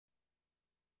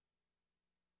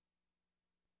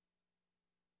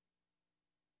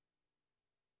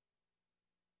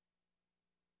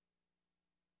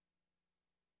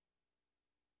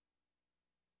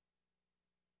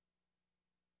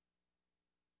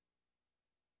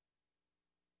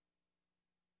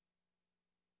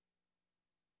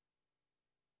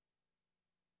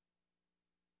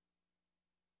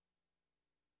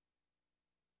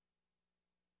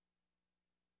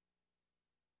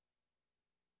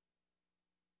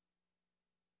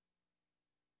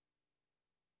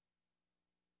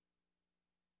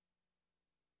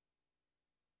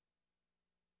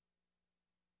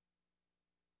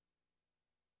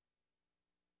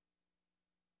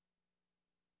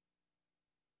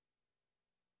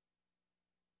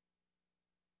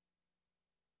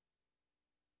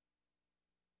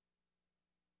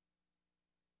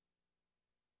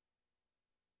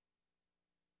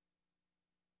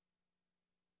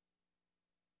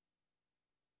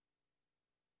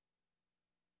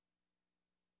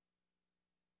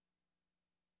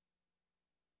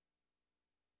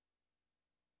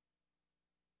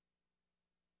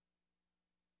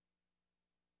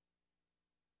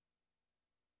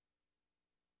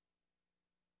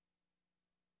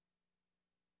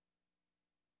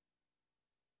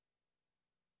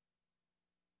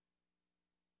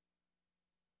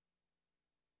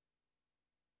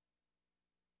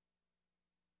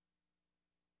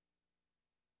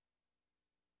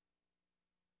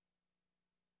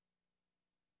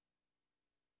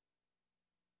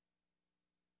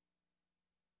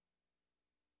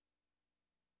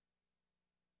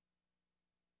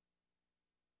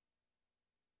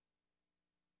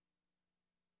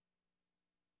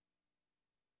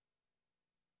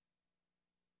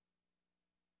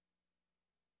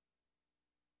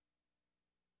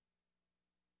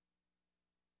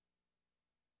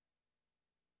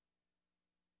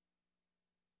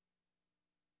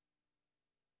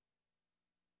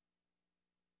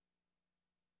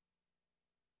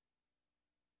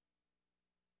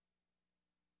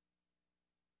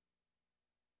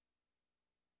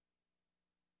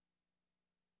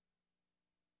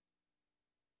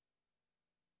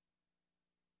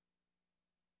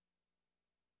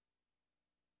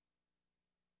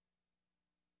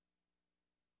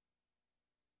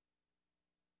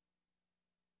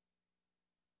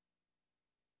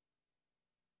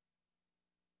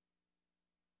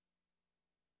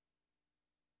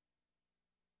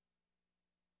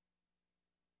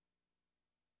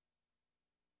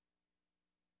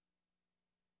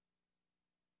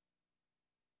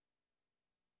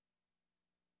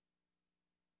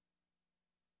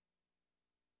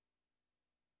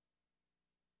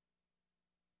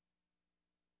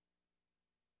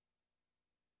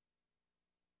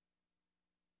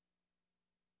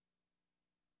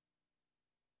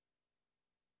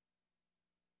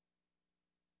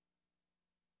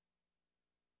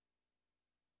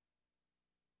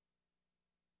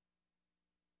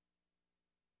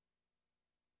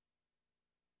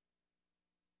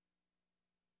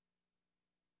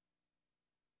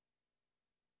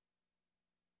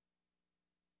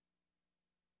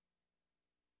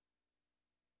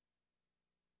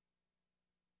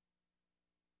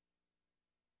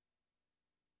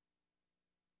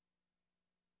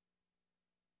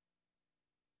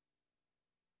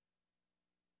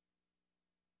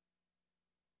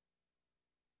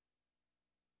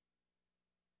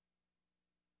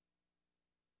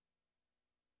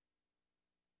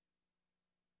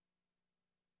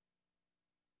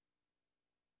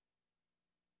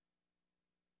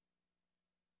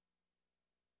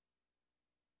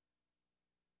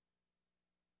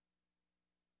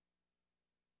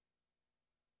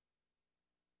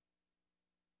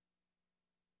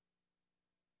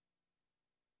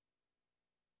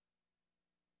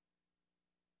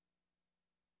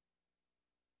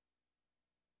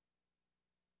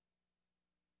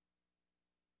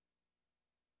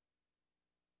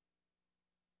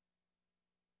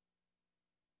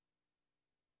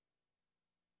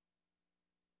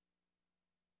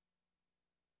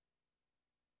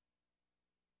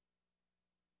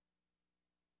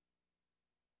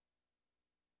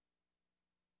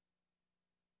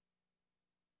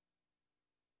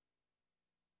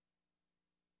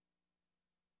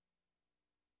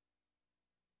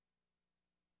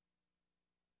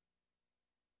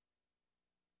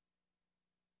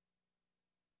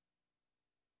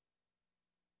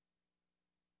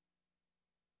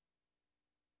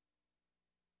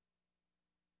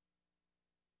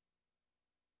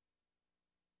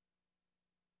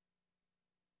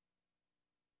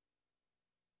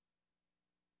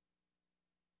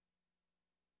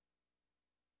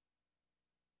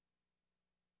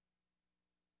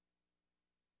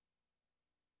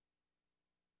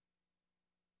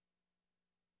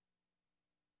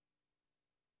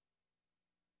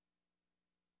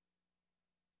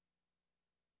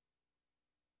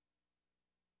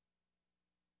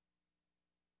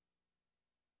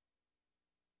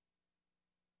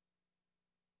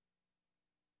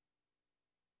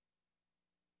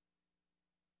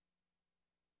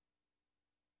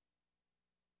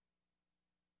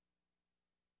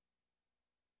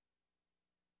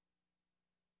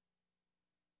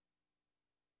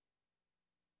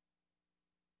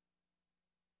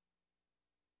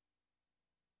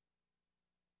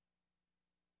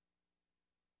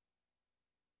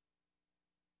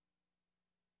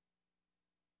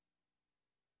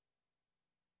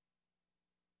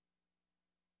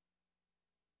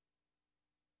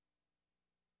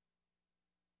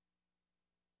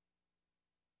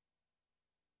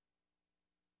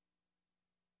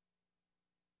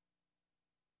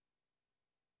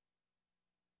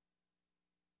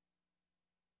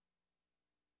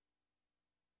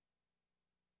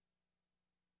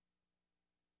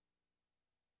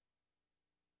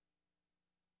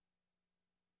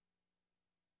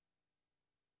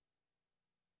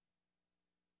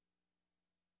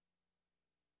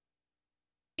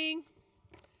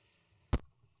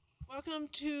Welcome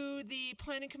to the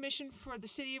Planning Commission for the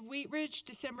City of Wheat Ridge,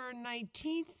 December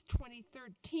 19th,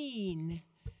 2013.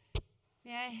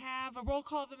 May I have a roll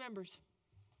call of the members?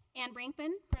 Ann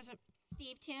Brinkman. Present.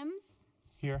 Steve Timms.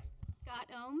 Here. Scott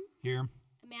Ohm. Here.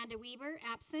 Amanda Weaver,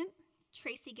 absent.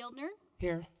 Tracy Gildner.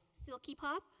 Here. Silky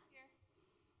Pop. Here.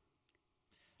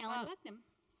 Alan Bucknam.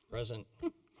 Present.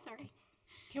 Sorry.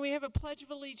 Can we have a pledge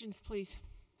of allegiance, please?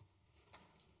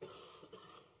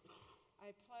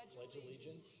 I Pledge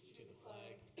allegiance to the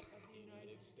flag of the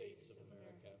United States of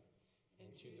America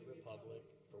and to the republic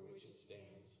for which it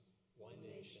stands, one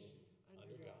nation,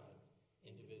 under God,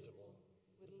 indivisible,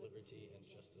 with liberty and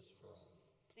justice for all.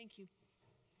 Thank you.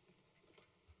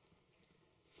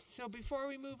 So before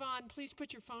we move on, please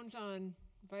put your phones on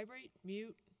vibrate,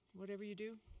 mute, whatever you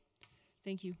do.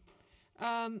 Thank you.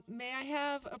 May I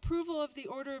have approval of the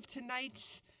order of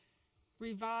tonight's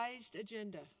revised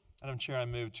agenda? Madam Chair, I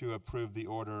move to approve the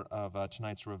order of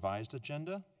tonight's revised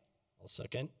agenda. I'll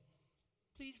second.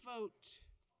 Please vote.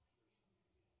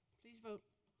 Please vote.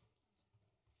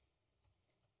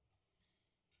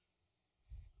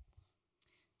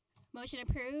 Motion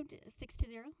approved,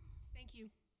 6-0. Thank you.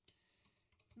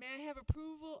 May I have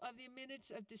approval of the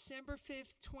minutes of December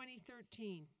 5th,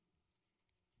 2013?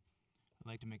 I'd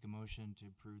like to make a motion to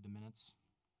approve the minutes.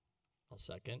 I'll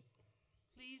second.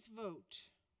 Please vote.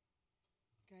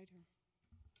 Guide her.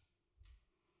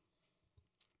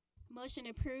 Motion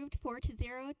approved,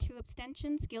 4-0. 2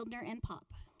 abstentions, Gildner and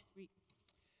Pop.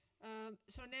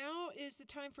 So now is the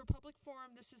time for public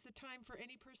forum. This is the time for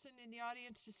any person in the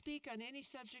audience to speak on any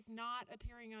subject not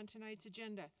appearing on tonight's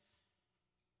agenda.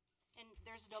 And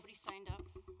there's nobody signed up.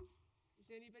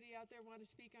 Does anybody out there want to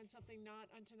speak on something not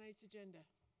on tonight's agenda?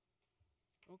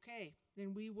 Okay,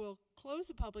 then we will close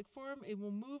the public forum and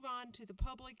we'll move on to the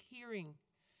public hearing.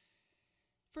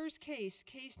 First case,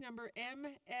 case number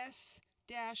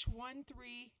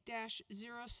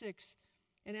MS-13-06,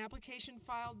 an application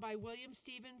filed by William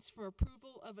Stevens for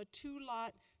approval of a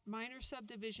 2-lot minor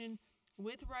subdivision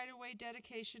with right-of-way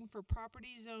dedication for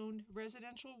property zoned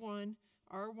residential 1,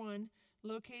 R1,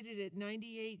 located at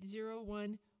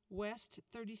 9801 West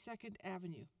 32nd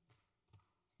Avenue.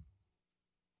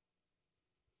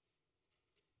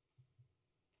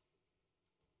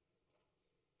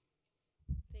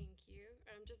 Thank you.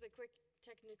 Just a quick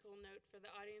technical note for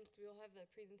the audience. We'll have the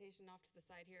presentation off to the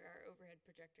side here. Our overhead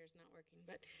projector is not working,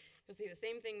 but you'll see the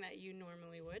same thing that you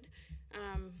normally would.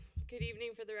 Good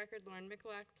evening. For the record, Lauren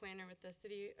Michalak, planner with the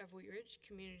City of Wheat Ridge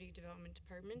Community Development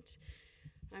Department.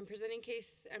 I'm presenting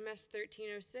case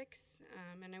MS-1306,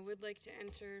 and I would like to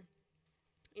enter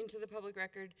into the public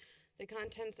record the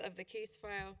contents of the case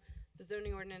file, the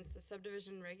zoning ordinance, the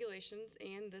subdivision regulations,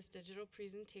 and this digital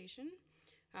presentation.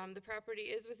 The property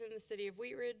is within the City of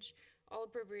Wheat Ridge. All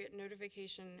appropriate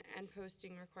notification and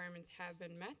posting requirements have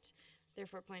been met.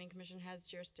 Therefore, Planning Commission has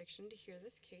jurisdiction to hear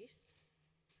this case.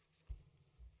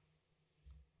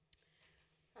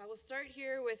 We'll start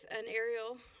here with an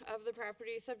aerial of the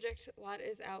property. Subject lot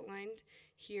is outlined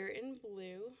here in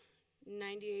blue,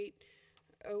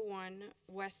 9801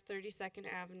 West 32nd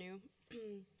Avenue.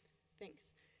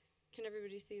 Thanks. Can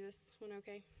everybody see this one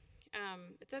okay?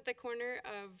 It's at the corner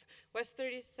of West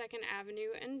 32nd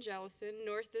Avenue and Jellison.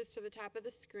 North is to the top of the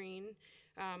screen.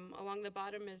 Along the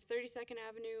bottom is 32nd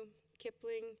Avenue.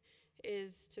 Kipling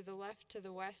is to the left, to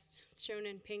the west. It's shown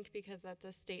in pink because that's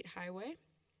a state highway.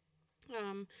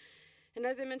 And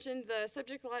as I mentioned, the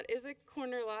subject lot is a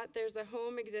corner lot. There's a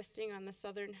home existing on the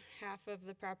southern half of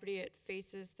the property. It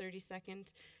faces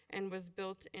 32nd and was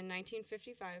built in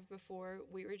 1955 before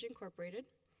Wheat Ridge Incorporated.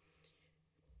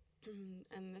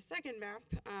 And the second map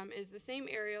is the same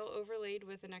aerial overlaid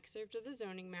with an excerpt of the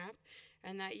zoning map.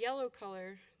 And that yellow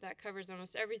color that covers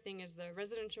almost everything is the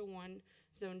residential 1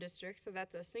 zone district. So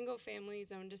that's a single family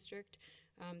zone district.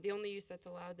 The only use that's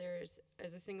allowed there is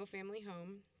as a single family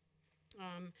home.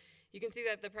 You can see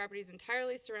that the property is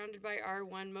entirely surrounded by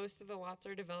R1. Most of the lots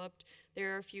are developed.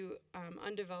 There are a few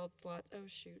undeveloped lots. Oh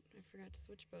shoot, I forgot to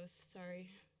switch both,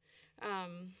 sorry.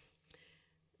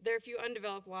 There are a few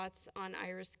undeveloped lots on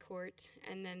Iris Court,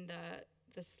 and then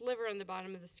the sliver on the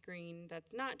bottom of the screen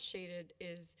that's not shaded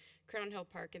is Crown Hill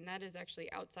Park, and that is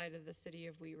actually outside of the City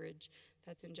of Wheat Ridge.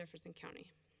 That's in Jefferson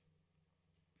County.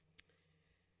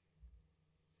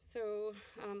 So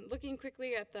looking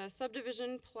quickly at the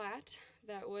subdivision plat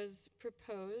that was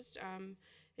proposed,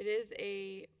 it is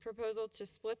a proposal to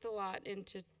split the lot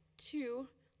into 2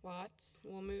 lots.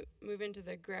 We'll move into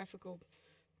the graphical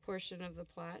portion of the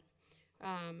plat.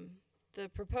 The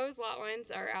proposed lot lines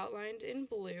are outlined in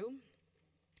blue.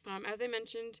 As I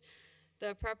mentioned,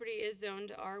 The property is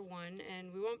zoned R1,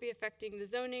 and we won't be affecting the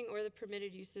zoning or the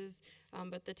permitted uses,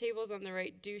 but the tables on the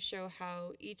right do show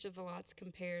how each of the lots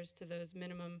compares to those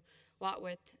minimum lot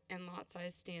width and lot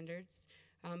size standards.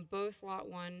 Both Lot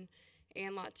 1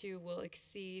 and Lot 2 will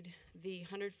exceed the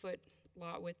 100-foot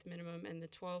lot width minimum and the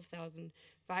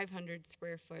 12,500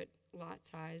 square foot lot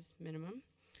size minimum.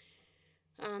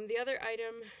 The other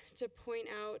item to point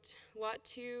out, Lot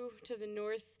 2 to the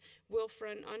north will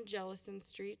front on Jellison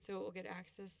Street, so it will get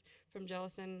access from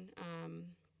Jellison.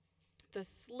 The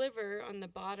sliver on the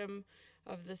bottom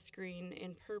of the screen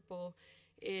in purple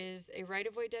is a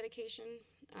right-of-way dedication.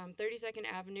 32nd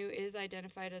Avenue is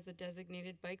identified as a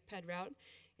designated bike ped route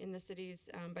in the city's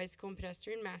bicycle and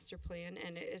pedestrian master plan,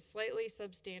 and it is slightly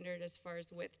substandard as far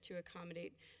as width to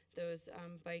accommodate those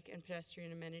bike and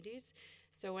pedestrian amenities.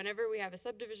 So whenever we have a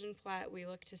subdivision plat, we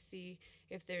look to see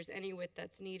if there's any width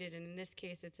that's needed, and in this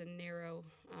case, it's a narrow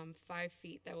 5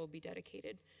 feet that will be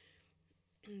dedicated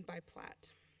by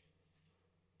plat.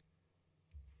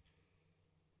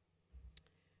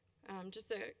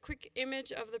 Just a quick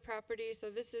image of the property. So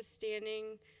this is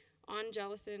standing on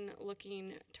Jellison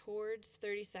looking towards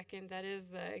 32nd. That is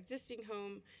the existing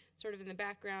home sort of in the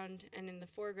background, and in the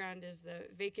foreground is the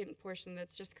vacant portion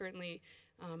that's just currently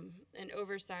an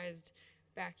oversized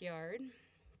backyard.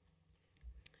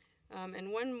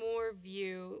 And one more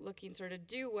view looking sort of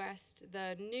due west,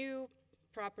 the new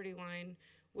property line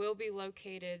will be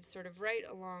located sort of right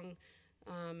along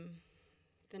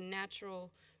the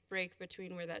natural break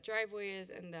between where that driveway is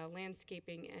and the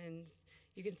landscaping ends.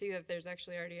 You can see that there's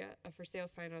actually already a for sale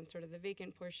sign on sort of the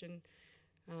vacant portion.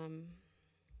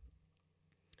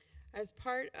 As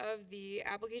part of the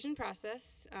application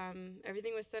process,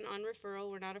 everything was sent on referral.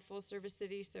 We're not a full service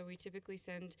city, so we typically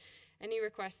send any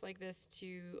requests like this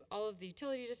to all of the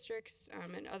utility districts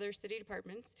and other city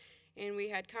departments. And we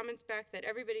had comments back that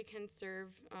everybody can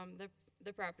serve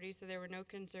the property, so there were no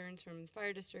concerns from the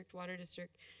fire district, water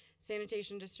district,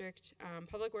 sanitation district.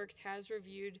 Public Works has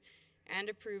reviewed and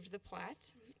approved the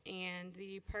plat, and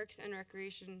the Parks and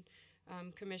Recreation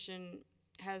Commission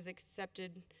has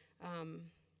accepted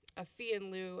a fee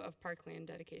in lieu of parkland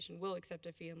dedication, will accept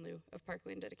a fee in lieu of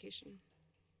parkland dedication.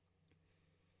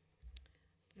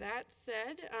 That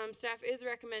said, staff is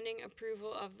recommending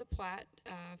approval of the plat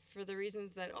for the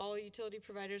reasons that all utility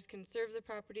providers can serve the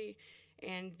property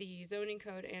and the zoning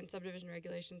code and subdivision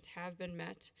regulations have been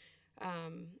met.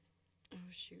 Oh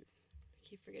shoot, I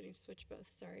keep forgetting to switch both,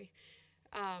 sorry.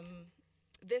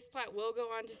 This plat will go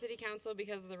on to City Council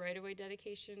because of the right-of-way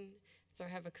dedication, so I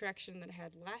have a correction that I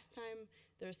had last time.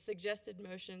 There's suggested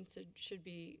motion should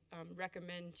be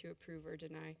recommend to approve or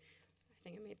deny. I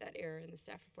think I made that error in the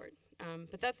staff report.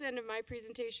 But that's the end of my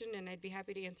presentation, and I'd be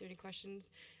happy to answer any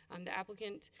questions. The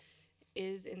applicant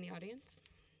is in the audience.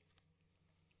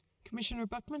 Commissioner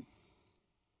Buckman?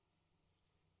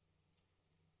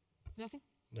 Nothing?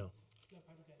 No.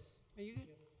 Are you good?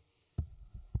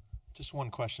 Just one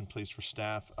question, please, for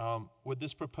staff. Would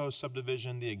this proposed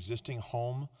subdivision, the existing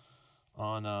home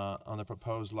on the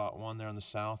proposed Lot 1 there on the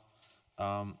south,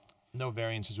 no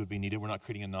variances would be needed? We're not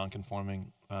creating a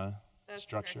non-conforming That's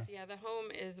structure? correct. Yeah, the home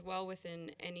is well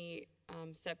within any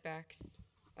setbacks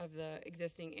of the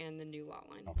existing and the new lot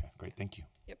line. Okay, great, thank you.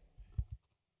 Yep.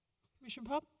 Commissioner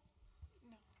Pop?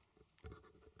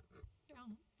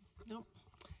 No.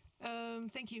 No.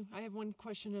 Thank you. I have one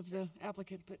question of the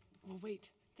applicant, but we'll wait.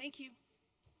 Thank you.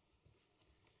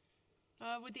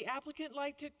 Would the applicant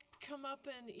like to come up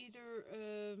and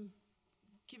either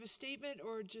give a statement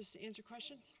or just answer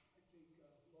questions?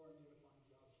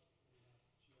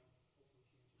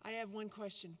 I have one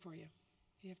question for you.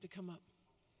 You have to come up.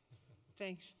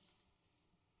 Thanks.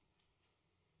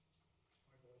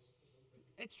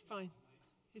 It's fine.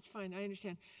 It's fine. I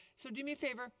understand. So do me a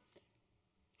favor.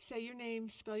 Say your name,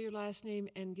 spell your last name,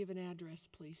 and give an address,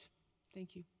 please.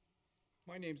 Thank you.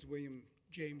 My name's William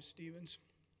James Stevens,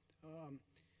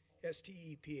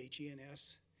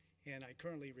 S-T-E-P-H-E-N-S, and I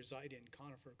currently reside in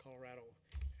Conifer, Colorado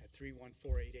at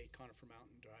 31488 Conifer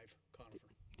Mountain Drive, Conifer.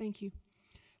 Thank you.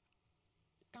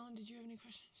 Ellen, did you have any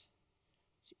questions?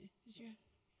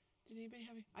 Did anybody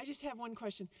have any? I just have one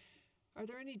question. Are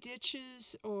there any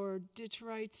ditches or ditch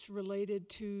rights related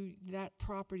to that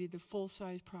property, the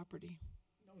full-size property?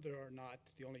 No, there are not.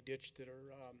 The only ditch that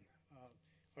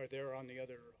are there on the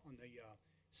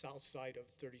south side of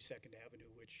 32nd Avenue,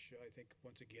 which I think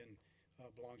once again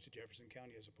belongs to Jefferson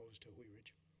County as opposed to Wheat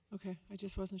Ridge. Okay, I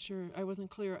just wasn't sure. I wasn't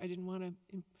clear. I didn't want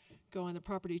to go on the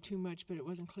property too much, but it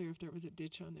wasn't clear if there was a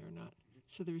ditch on there or not.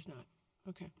 So there's not.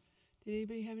 Okay. Did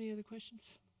anybody have any other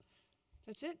questions?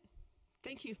 That's it.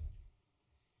 Thank you.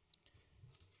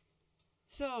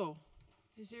 So,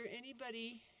 Is there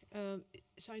anybody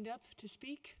signed up to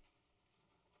speak?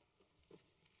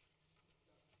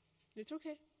 It's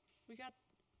okay. We got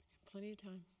plenty of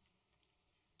time.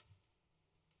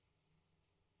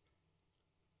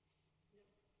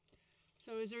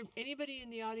 So is there anybody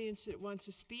in the audience that wants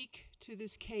to speak to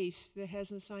this case that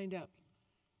hasn't signed up?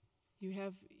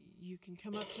 You can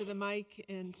come up to the mic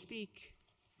and speak.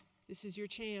 This is your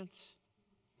chance.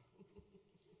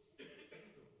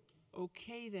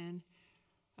 Okay then.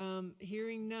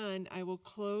 Hearing none, I will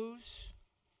close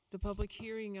the public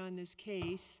hearing on this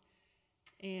case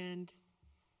and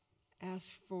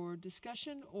ask for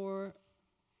discussion or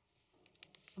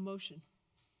a motion.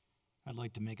 I'd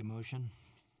like to make a motion.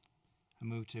 I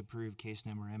move to approve case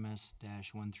number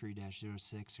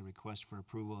MS-13-06, a request for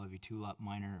approval of a two-lot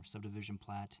minor subdivision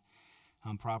plat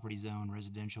on property zone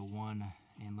residential 1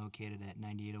 and located at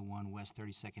 9801 West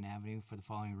 32nd Avenue for the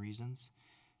following reasons.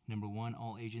 Number 1,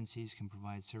 all agencies can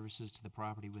provide services to the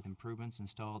property with improvements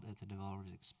installed at the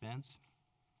developer's expense.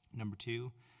 Number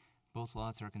 2, both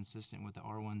lots are consistent with the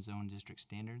R1 zone district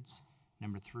standards.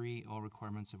 Number 3, all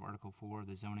requirements of Article 4 of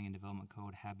the Zoning and Development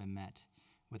Code have been met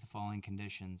with the following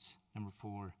conditions. Number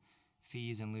 4,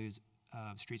 fees in lieu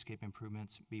of streetscape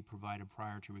improvements be provided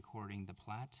prior to recording the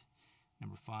plat.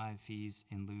 Number 5, fees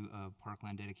in lieu of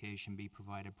parkland dedication be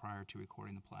provided prior to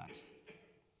recording the plat.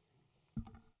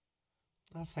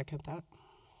 I'll second that.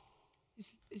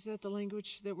 Is that the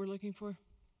language that we're looking for?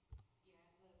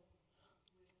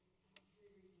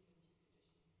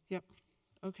 Yep.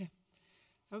 Okay.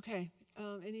 Okay.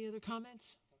 Any other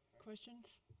comments?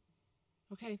 Questions?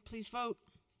 Okay, please vote.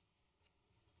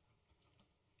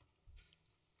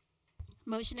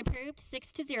 Motion approved,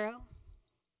 6-0.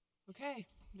 Okay,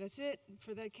 that's it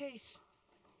for that case.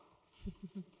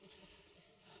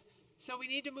 So we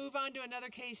need to move on to another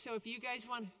case. So if you guys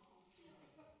want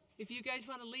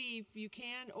to leave, you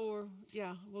can, or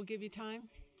yeah, we'll give you time.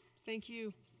 Thank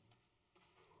you.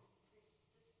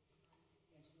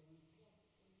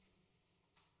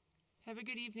 Have a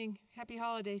good evening. Happy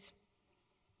holidays.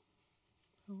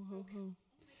 Ho, ho, ho. Oh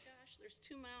my gosh, there's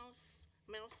two mice.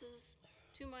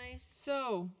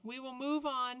 So we will move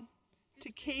on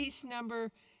to case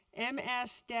number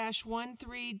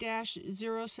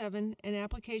MS-13-07, an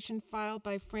application filed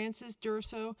by Francis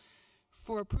Durso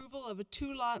for approval of a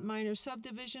two-lot minor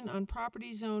subdivision on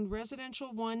property zoned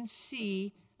residential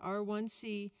 1C,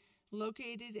 R1C,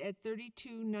 located at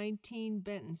 3219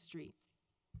 Benton Street.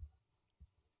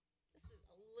 This is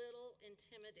a little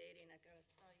intimidating, I've got to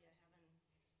tell you, having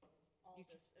all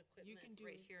this equipment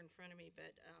right here in front of me.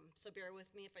 But so bear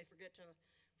with me if I forget to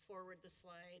forward the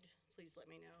slide. Please let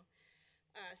me know.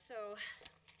 So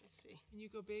let's see. Can you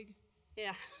go big?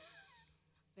 Yeah,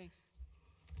 Thanks.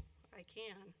 I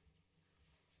can.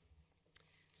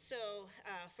 So,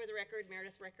 for the record,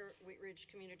 Meredith Recker, Wheat Ridge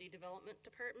Community Development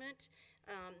Department.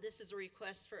 This is a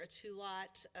request for a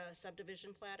two-lot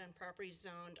subdivision plat on property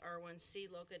zoned R1C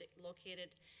located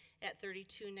at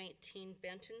 3219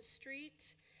 Benton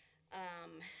Street.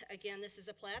 Again, this is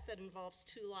a plat that involves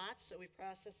two lots, so we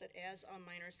process it as a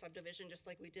minor subdivision, just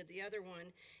like we did the other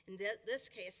one. In this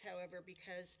case, however,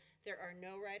 because there are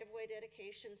no right-of-way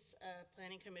dedications,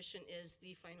 Planning Commission is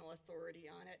the final authority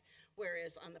on it,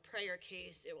 whereas on the prior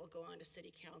case, it will go on to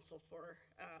City Council for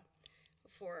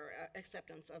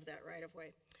acceptance of that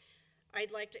right-of-way.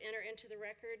 I'd like to enter into the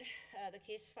record the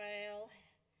case file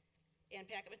and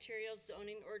packet materials,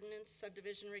 zoning ordinance,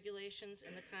 subdivision regulations,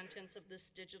 and the contents of this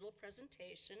digital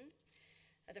presentation.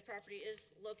 The property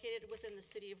is located within the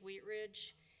city of Wheat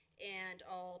Ridge, and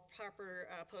all proper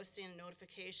posting and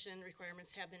notification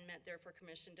requirements have been met. Therefore,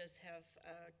 Commission does have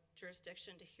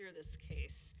jurisdiction to hear this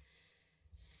case.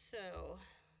 So,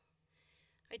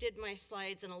 I did my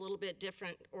slides in a little bit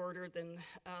different order than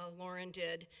Lauren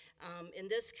did. In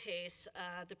this case,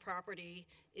 the property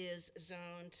is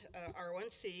zoned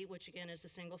R1C, which again is a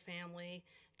single family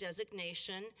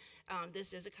designation.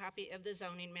 This is a copy of the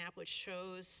zoning map which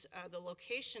shows the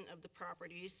location of the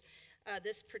properties.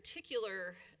 This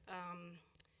particular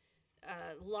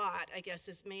lot, I guess,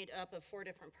 is made up of 4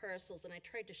 different parcels, and I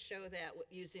tried to show that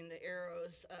using the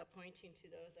arrows pointing to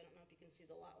those. I don't know if you can see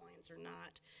the lot lines or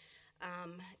not.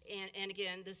 And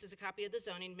again, this is a copy of the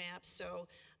zoning map, so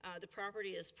the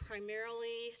property is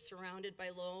primarily surrounded by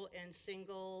low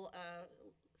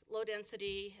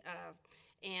density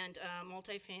and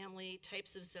multifamily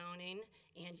types of zoning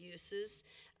and uses.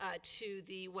 To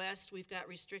the west, we've got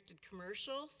restricted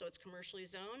commercial, so it's commercially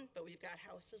zoned, but we've got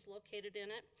houses located in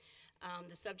it.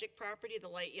 The subject property, the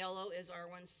light yellow, is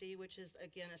R1C, which is,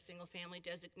 again, a single-family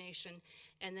designation.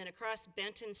 And then across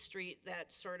Benton Street,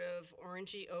 that sort of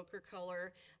orangey ochre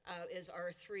color is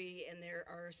R3, and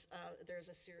there's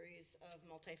a series of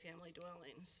multifamily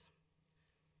dwellings.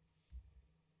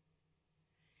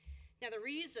 Now, the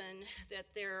reason that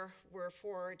there were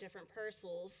 4 different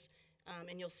parcels,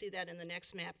 and you'll see that in the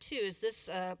next map too, is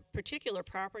this particular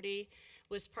property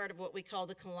was part of what we call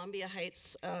the Columbia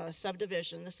Heights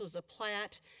subdivision. This was a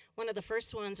plat, one of the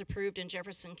first ones approved in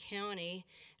Jefferson County,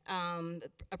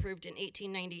 approved in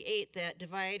 1898, that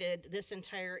divided this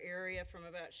entire area from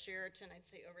about Sheraton, I'd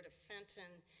say, over to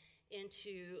Fenton,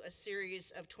 into a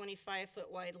series of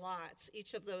 25-foot wide lots.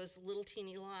 Each of those little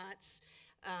teeny lots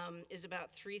is about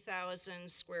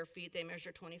 3,000 square feet. They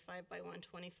measure 25 by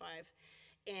 125.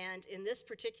 And in this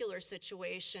particular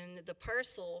situation, the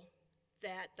parcel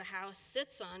that the house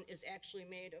sits on is actually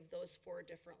made of those 4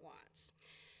 different lots.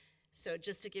 So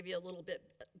just to give you a little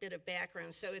bit of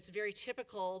background, so it's very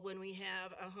typical when we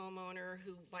have a homeowner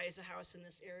who buys a house in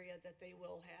this area that they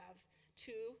will have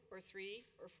 2 or 3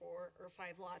 or 4 or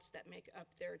 5 lots that make up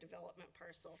their development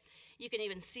parcel. You can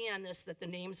even see on this that the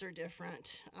names are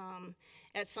different.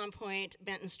 At some point,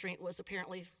 Benton Street was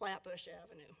apparently Flatbush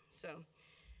Avenue. So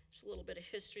just a little bit of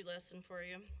history lesson for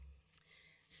you.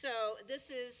 So this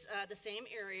is the same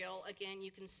aerial. Again,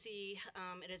 you can see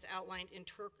it is outlined in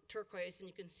turquoise, and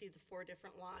you can see the 4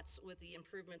 different lots with the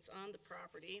improvements on the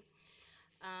property.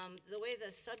 The way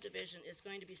the subdivision is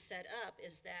going to be set up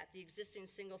is that the existing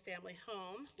single-family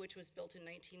home, which was built in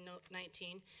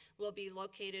 1919, will be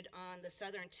located on the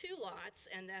southern 2 lots,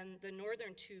 and then the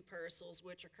northern 2 parcels,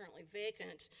 which are currently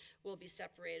vacant, will be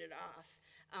separated off.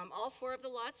 All 4 of the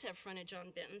lots have frontage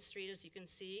on Benton Street, as you can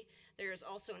see. There is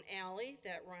also an alley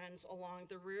that runs along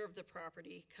the rear of the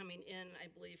property, coming in, I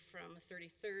believe, from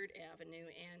 33rd Avenue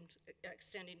and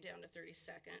extending down to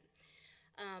 32nd.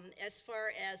 As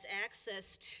far as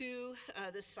access to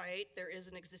the site, there is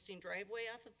an existing driveway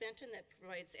off of Benton that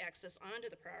provides access onto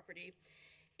the property.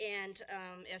 And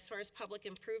as far as public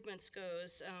improvements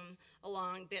goes,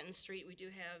 along Benton Street, we do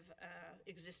have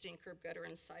existing curb gutter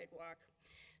and sidewalk.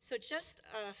 So just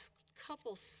a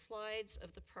couple slides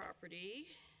of the property.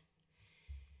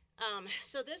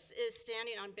 So this is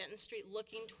standing on Benton Street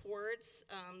looking towards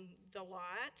the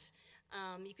lot.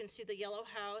 You can see the yellow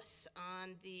house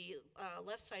on the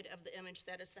left side of the image.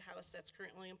 That is the house that's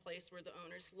currently in place where the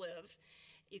owners live.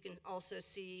 You can also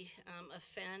see a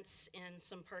fence and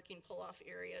some parking pull-off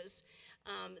areas.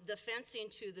 The fencing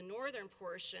to the northern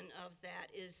portion of that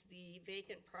is the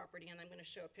vacant property, and I'm going to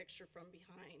show a picture from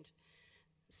behind.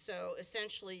 So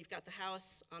essentially, you've got the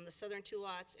house on the southern 2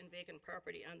 lots and vacant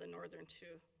property on the northern 2.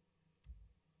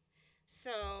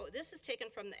 So this is taken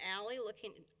from the alley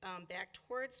looking back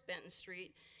towards Benton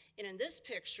Street. And in this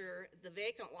picture, the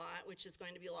vacant lot, which is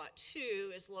going to be lot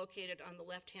 2, is located on the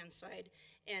left-hand side.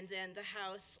 And then the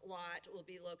house lot will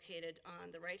be located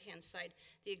on the right-hand side.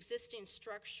 The existing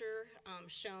structure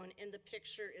shown in the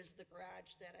picture is the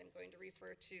garage that I'm going to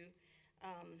refer to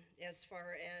as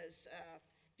far as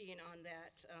being on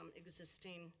that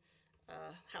existing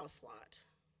house lot.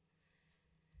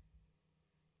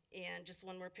 And just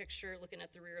one more picture, looking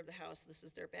at the rear of the house. This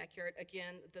is their backyard.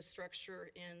 Again, the structure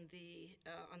in the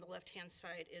on the left-hand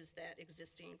side is that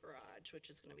existing garage, which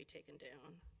is going to be taken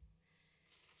down.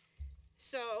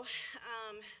 So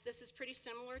this is pretty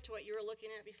similar to what you were looking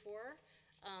at before.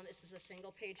 This is a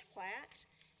single-page plat,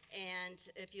 and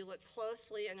if you look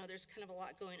closely, I know there's kind of a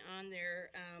lot going on there.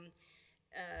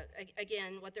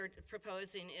 Again, what they're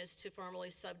proposing is to formally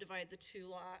subdivide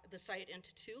the site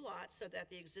into 2 lots so that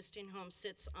the existing home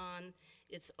sits on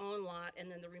its own lot, and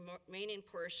then the remaining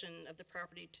portion of the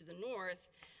property to the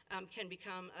north can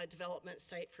become a development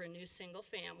site for a new single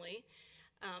family.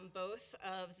 Both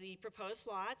of the proposed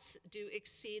lots do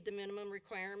exceed the minimum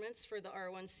requirements for the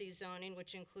R1C zoning,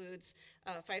 which includes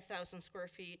 5,000 square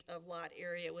feet of lot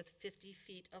area with 50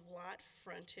 feet of lot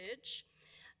frontage.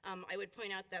 I would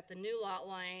point out that the new lot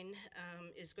line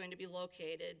is going to be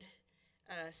located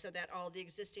so that all the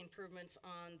existing improvements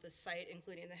on the site,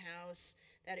 including the house,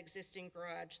 that existing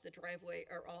garage, the driveway,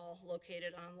 are all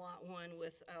located on lot 1,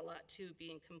 with lot 2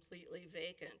 being completely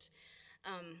vacant.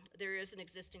 There is an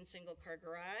existing single-car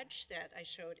garage that I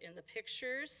showed in the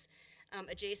pictures.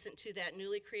 Adjacent to that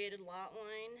newly created lot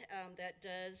line that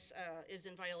is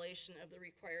in violation of the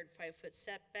required 5-foot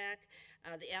setback.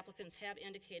 The applicants have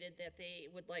indicated that they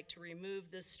would like to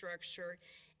remove this structure,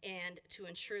 and to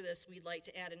ensure this, we'd like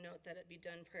to add a note that it be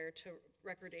done prior to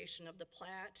recordation of the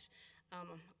plat.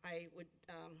 I would,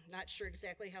 not sure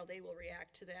exactly how they will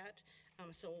react to that,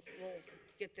 so we'll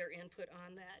get their input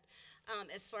on that.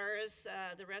 As far as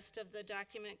the rest of the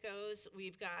document goes,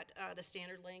 we've got the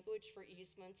standard language for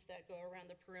easements that go around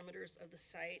the perimeters of the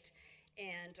site.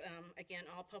 And again,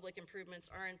 all public improvements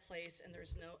are in place and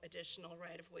there's no additional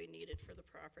right-of-way needed for the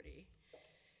property.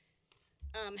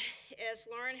 As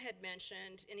Lauren had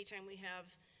mentioned, anytime we have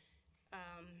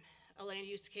a land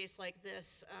use case like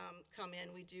this come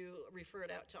in, we do refer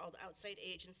it out to all the outside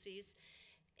agencies.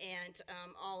 And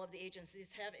all of the agencies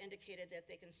have indicated that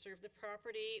they can serve the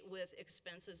property with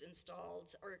expenses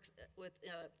installed, or with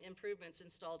improvements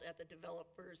installed at the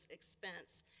developer's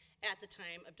expense at the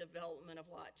time of development of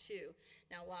Lot 2.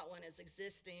 Now, Lot 1 is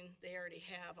existing. They already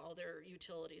have all their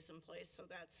utilities in place, so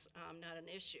that's not an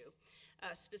issue.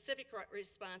 Specific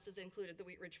responses included the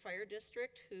Wheat Ridge Fire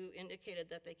District, who indicated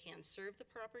that they can serve the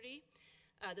property.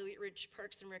 The Wheat Ridge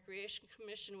Parks and Recreation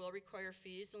Commission will require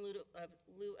fees in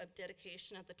lieu of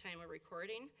dedication at the time of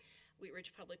recording. Wheat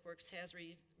Ridge Public Works has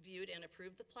reviewed and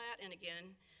approved the plat, and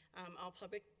again, all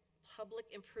public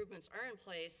improvements are in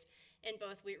place, and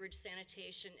both Wheat Ridge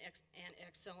Sanitation and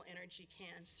Xcel Energy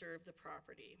can serve the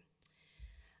property.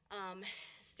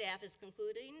 Staff is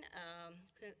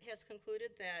has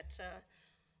concluded that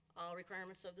all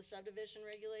requirements of the subdivision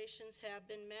regulations have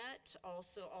been met.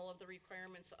 Also, all of the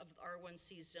requirements of the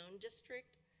R1C zone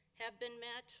district have been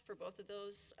met for both of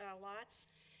those lots.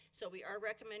 So we are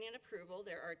recommending approval.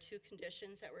 There are two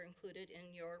conditions that were included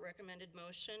in your recommended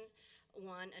motion.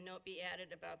 One, a note be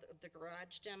added about the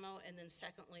garage demo, and then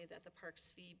secondly, that the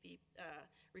parks fee be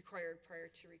required prior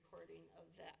to recording of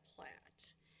that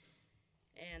plat.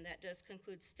 And that does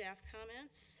conclude staff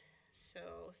comments.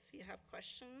 So if you have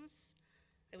questions,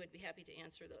 I would be happy to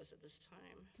answer those at this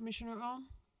time. Commissioner O?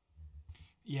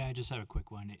 Yeah, I just have a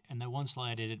quick one. In that one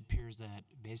slide, it appears that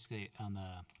basically on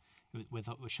the, with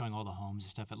showing all the homes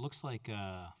and stuff, it looks like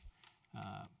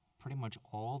pretty much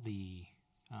all the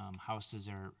houses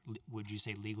are, would you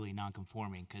say, legally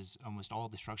non-conforming? Because almost all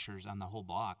the structures on the whole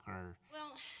block are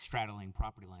straddling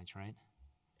property lines, right?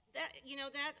 That, you know,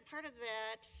 that part of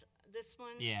that, this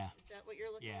one? Yeah. Is that what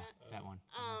you're looking at? Yeah, that one.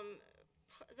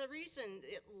 The reason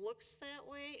it looks that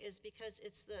way is because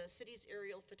it's the city's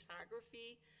aerial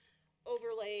photography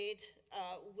overlaid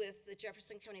with the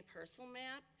Jefferson County parcel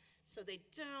map, so they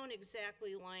don't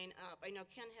exactly line up. I know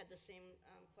Ken had the same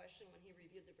question when he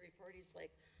reviewed the report. He's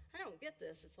like, I don't get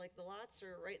this. It's like the lots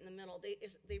are right in the middle.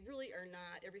 They really are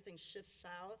not. Everything shifts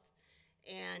south,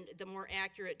 and the more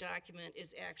accurate document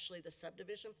is actually the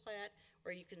subdivision plat,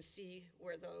 where you can see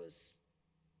where those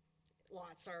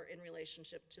lots are in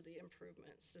relationship to the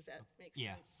improvements. Does that make sense?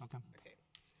 Yeah, okay.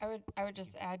 Okay. I would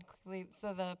just add quickly,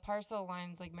 so the parcel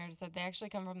lines, like Meredith said, they actually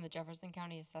come from the Jefferson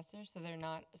County assessor, so they're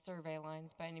not survey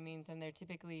lines by any means, and they're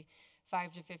typically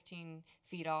 5 to 15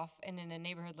 feet off. And in a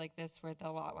neighborhood like this where the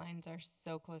lot lines are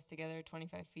so close together,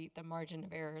 25 feet, the margin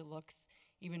of error looks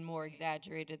even more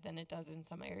exaggerated than it does in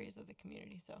some areas of the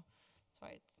community. So that's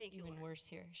why it's even worse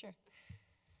here. Sure.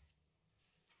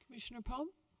 Commissioner Poe?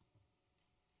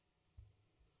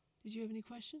 Did you have any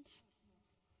questions?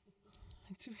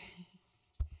 That's okay.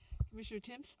 Commissioner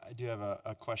Timms? I do have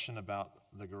a question about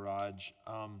the garage.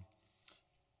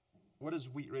 What is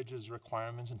Wheat Ridge's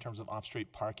requirements in terms of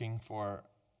off-street parking for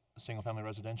single-family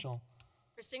residential?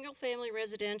 For single-family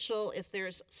residential, if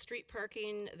there's street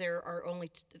parking, there are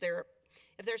only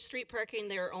if there's street parking,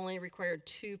 there are only required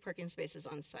 2 parking spaces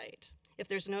on site. If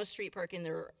there's no street parking,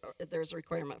 there's a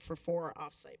requirement for 4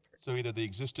 off-site parking. So either the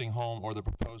existing home or the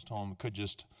proposed home could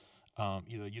just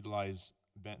either utilize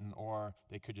Benton, or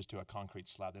they could just do a concrete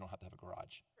slab. They don't have to have a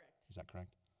garage. Correct. Is that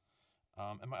correct?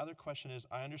 And my other question is,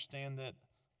 I understand that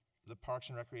the Parks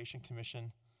and Recreation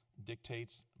Commission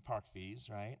dictates park fees,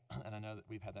 right? And I know that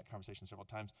we've had that conversation several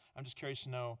times. I'm just curious to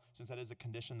know, since that is a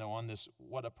condition though on this,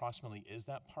 what approximately is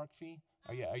that park fee?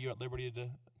 Are you at liberty to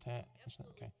answer that?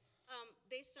 Okay.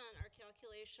 Based on our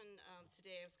calculation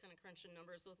today, I was kind of crunching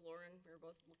numbers with Lauren. We were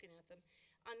both looking at them.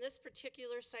 On this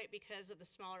particular site, because of the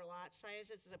smaller lot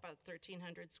sizes, it's about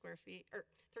 1,300 square feet, or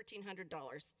 $1,300,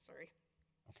 sorry.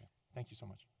 Okay, thank you so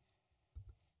much.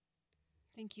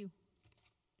 Thank you.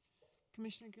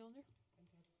 Commissioner Gilder?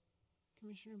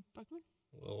 Commissioner Buckman?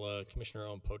 Well, Commissioner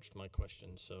Owen poached my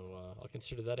question, so I'll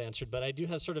consider that answered. But I do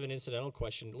have sort of an incidental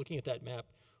question. Looking at that map,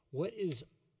 what is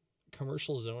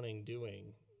commercial zoning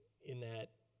doing in that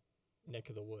neck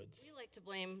of the woods? We like to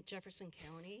blame Jefferson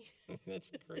County.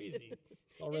 That's crazy.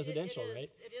 It's all residential, right?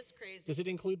 It is crazy. Does it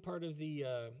include part of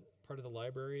the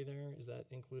library there? Is that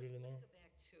included in there? Go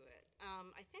back to it.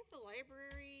 I think the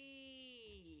library.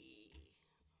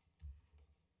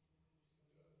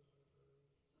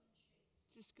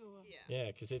 just go up. Yeah. Yeah,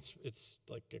 because it's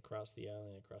like across the alley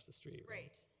and across the street,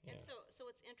 right? Right. And Yeah. so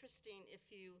it's interesting,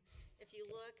 if you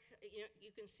look,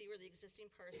 you can see where the existing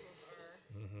parcels are.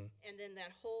 And then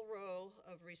that whole row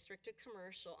of restricted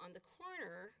commercial on the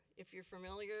corner, if you're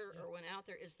familiar or went out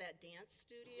there, is that dance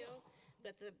studio.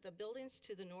 But the buildings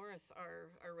to the north are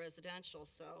residential.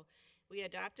 So we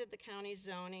adopted the county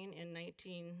zoning in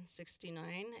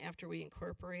 1969 after we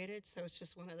incorporated. So it's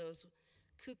just one of those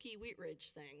kooky Wheat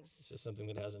Ridge things. It's just something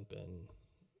that hasn't been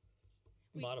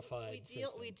modified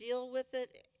since then. We deal with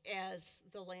it as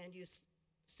the land use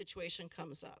situation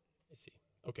comes up. I see.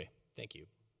 Okay, thank you.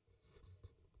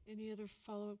 Any other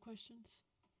follow-up questions?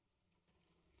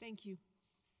 Thank you.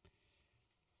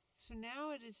 So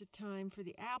now it is a time for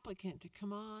the applicant to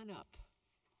come on up.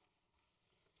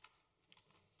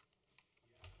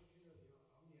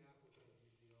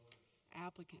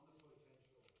 Applicant.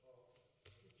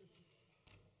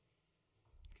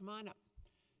 Come on up.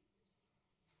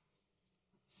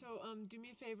 So do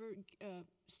me a favor,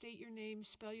 state your name,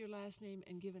 spell your last name,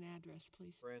 and give an address,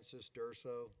 please. Francis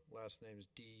Durso, last name is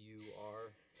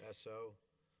D-U-R-S-O,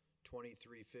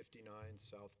 2359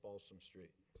 South Balsam Street.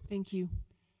 Thank you.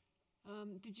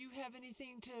 Did you have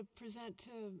anything to present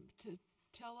to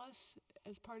tell us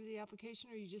as part of the application,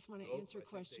 or you just want to answer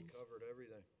questions? I think they covered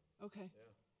everything. Okay.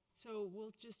 Yeah. So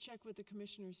we'll just check with the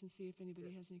commissioners and see if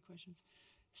anybody has any questions.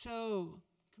 So,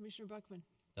 Commissioner Buckman.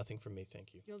 Nothing from me,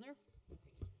 thank you. Gildner?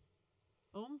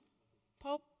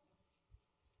 Pope?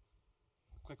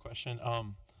 Quick question.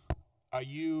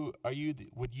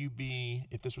 Would you be,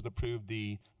 if this was approved,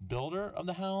 the builder of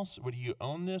the house? Would you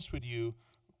own this? Would you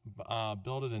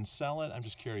build it and sell it? I'm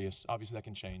just curious. Obviously, that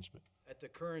can change, but. At the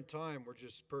current time, we're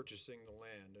just purchasing the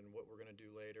land, and what we're going to do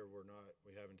later,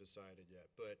 we haven't decided yet.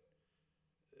 But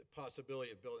the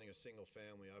possibility of building a single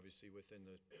family, obviously within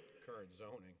the current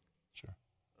zoning, Sure.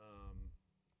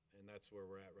 and that's where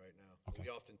we're at right now. Okay. We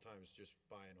oftentimes just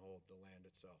buy and hold the land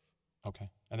itself. Okay.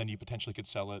 And then you potentially could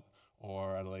sell it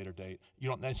or at a later date. You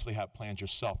don't necessarily have plans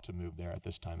yourself to move there at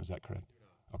this time. Is that correct? Do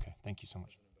not. Okay. Thank you so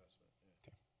much. As an investment,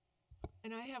 yeah. Okay.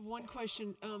 And I have one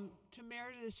question. To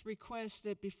Meredith's request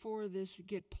that before this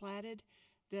get platted,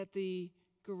 that the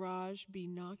garage be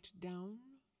knocked down?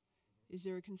 Is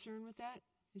there a concern with that?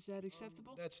 Is that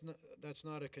acceptable? That's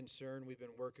not a concern. We've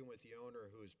been working with the owner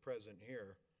who's present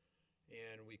here,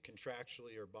 and we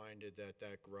contractually are binded that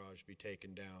garage be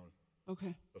taken down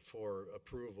Okay. before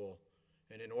approval.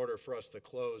 And in order for us to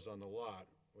close on the lot,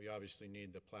 we obviously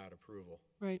need the plat approval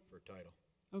Right. for title.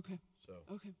 Okay. So,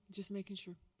 Okay. Just making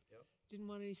sure. yep, Didn't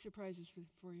want any surprises for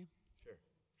you.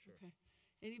 sure. Okay.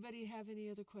 Anybody have any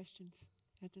other questions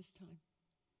at this time?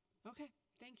 Okay.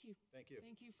 Thank you. Thank you.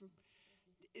 Thank you for.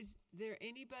 Is there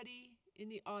anybody in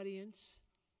the audience?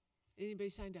 Anybody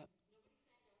signed up?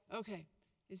 Okay.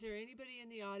 Is there anybody in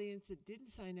the audience that didn't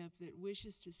sign up that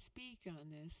wishes to speak on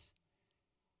this?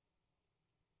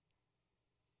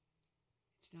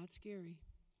 It's not scary.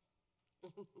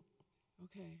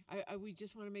 Okay. We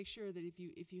just want to make sure that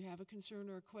if you have a concern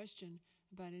or a question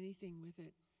about anything with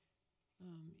it,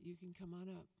 you can come on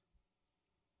up.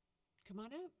 Come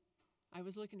on up. I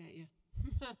was looking at you.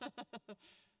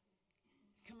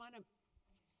 Come on up.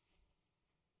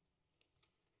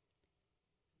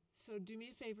 So do me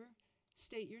a favor,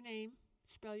 state your name,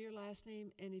 spell your last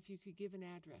name, and if you could give an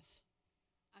address.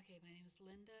 Okay, my name is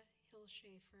Linda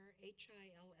Hillshafer,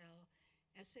 Hillshafer,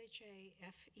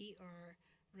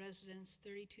 residence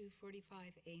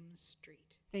 3245 Ames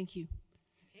Street. Thank you.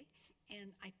 Okay,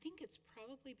 and I think it's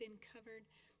probably been covered,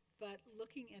 but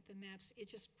looking at the maps, it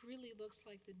just really looks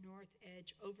like the north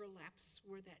edge overlaps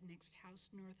where that next house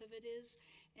north of it is.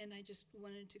 And I just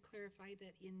wanted to clarify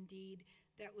that indeed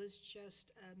that was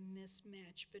just a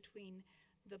mismatch between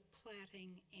the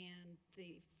platting and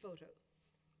the photo.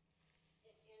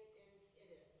 And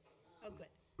it is. Oh, good.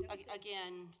 That was it.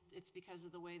 Again, it's because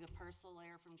of the way the parcel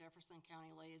layer from Jefferson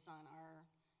County lays on our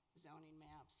zoning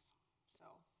maps, so.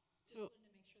 Just wanted to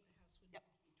make sure the house wouldn't Yep.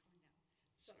 be torn down.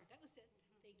 So that was it.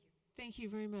 Thank you. Thank you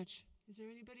very much. Is there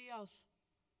anybody else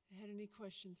that had any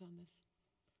questions on this?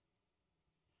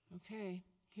 Okay,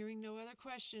 hearing no other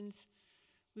questions,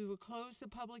 we will close the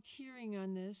public hearing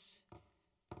on this.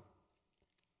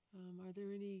 Are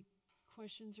there any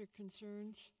questions or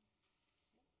concerns?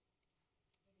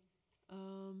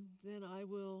 Then I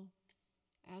will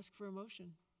ask for a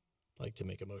motion. I'd like to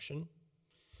make a motion.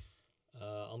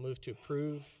 I'll move to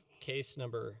approve case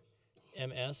number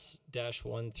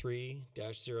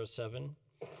MS-13-07,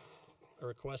 a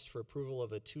request for approval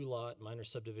of a two-lot minor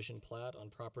subdivision plat on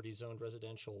property zoned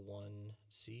residential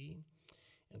 1C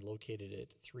and located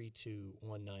at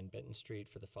 3219 Benton Street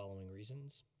for the following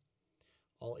reasons.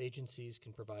 All agencies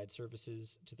can provide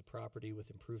services to the property with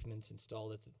improvements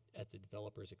installed at the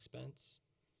developer's expense.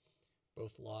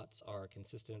 Both lots are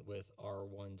consistent with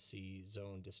R1C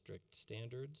zone district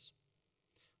standards.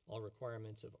 All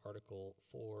requirements of Article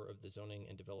 4 of the Zoning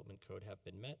and Development Code have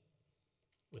been met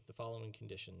with the following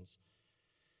conditions.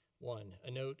 1,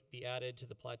 a note be added to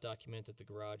the plat document that the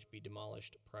garage be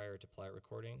demolished prior to plat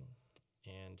recording.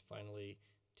 And finally,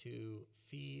 2,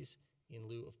 fees in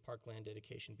lieu of parkland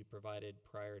dedication be provided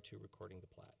prior to recording the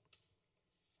plat.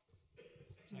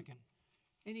 Second.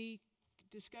 Any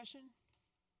discussion?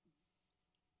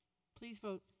 Please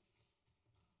vote.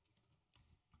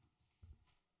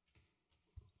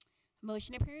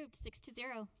 Motion approved,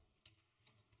 6-0.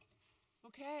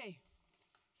 Okay.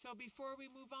 So before we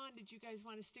move on, did you guys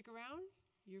want to stick around?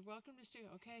 You're welcome to stay.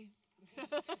 Okay.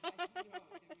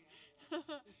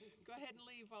 Go ahead and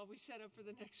leave while we set up for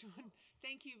the next one.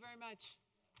 Thank you very much.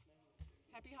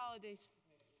 Happy holidays.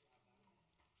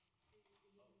 Yes,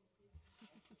 you bet.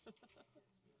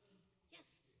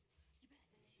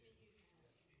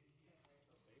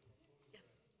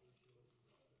 Yes.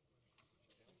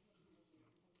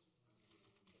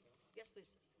 Yes,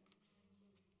 please.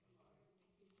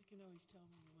 You can always tell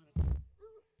when you want to.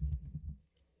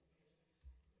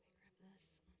 Grab this.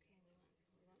 Okay,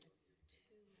 we want a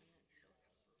 2-minute.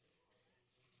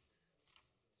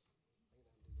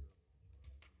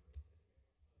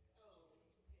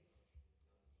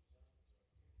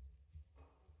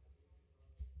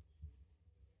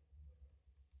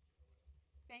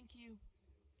 Thank you.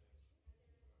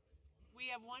 We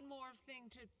have one more thing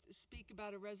to speak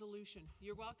about, a resolution.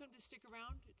 You're welcome to stick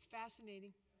around. It's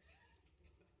fascinating.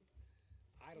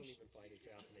 I don't even find it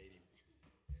fascinating.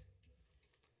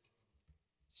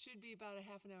 Should be about a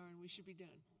half an hour and we should be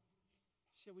done.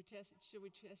 Should we test it? Should we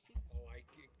test you? Oh,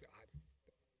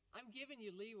 I'm giving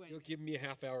you leeway. you'll give me a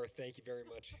half hour. Thank you very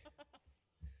much.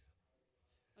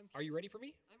 Are you ready for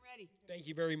me? I'm ready. Thank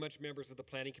you very much, members of the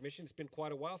Planning Commission. It's been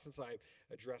quite a while since I've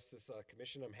addressed this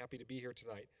commission. I'm happy to be here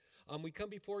tonight. We come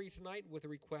before you tonight with a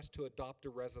request to adopt a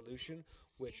resolution,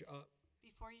 which... Steve,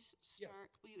 before you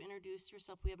start, will you introduce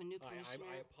yourself? We have a new commissioner.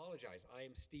 I apologize. I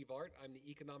am Steve Art. I'm the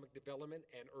Economic Development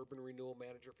and Urban Renewal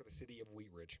Manager for the City of Wheat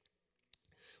Ridge.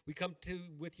 We come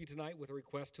with you tonight with a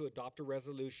request to adopt a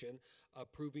resolution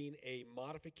approving a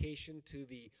modification to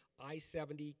the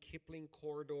I-70 Kipling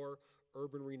Corridor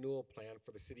Urban Renewal Plan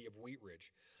for the City of Wheat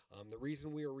Ridge. The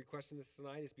reason we are requesting this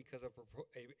tonight is because of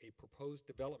a proposed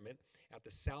development at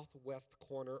the southwest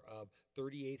corner of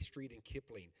 38th Street and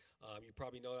Kipling. You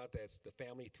probably know that. That's the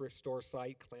family thrift store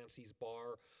site, Clancy's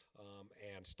Bar,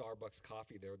 and Starbucks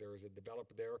Coffee there. There is a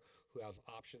developer there who has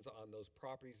options on those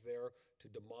properties there to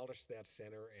demolish that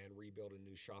center and rebuild a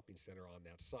new shopping center on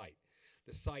that site.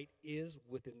 The site is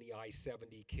within the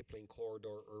I-70 Kipling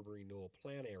Corridor Urban Renewal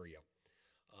Plan area.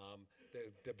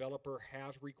 The developer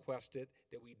has requested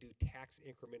that we do tax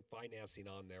increment financing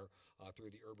on there through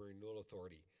the Urban Renewal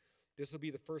Authority. This will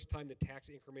be the first time the tax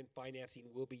increment financing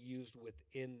will be used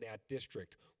within that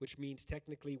district, which means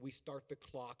technically we start the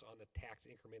clock on the tax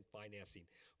increment financing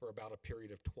for about a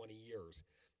period of 20 years.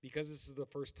 Because this is the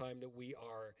first time that we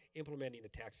are implementing the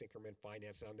tax increment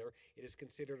financing on there, it is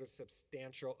considered a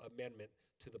substantial amendment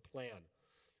to the plan,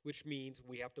 which means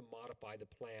we have to modify the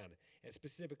plan. And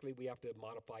specifically, we have to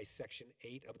modify Section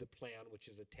 8 of the plan, which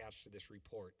is attached to this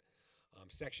report.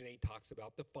 Section 8 talks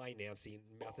about the financing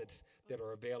methods that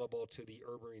are available to the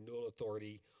Urban Renewal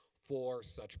Authority for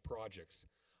such projects.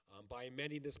 By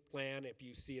amending this plan, if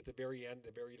you see at the very end,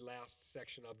 the very last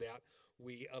section of that,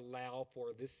 we allow for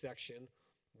this section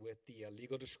with the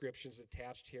legal descriptions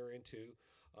attached hereinto,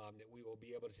 that we will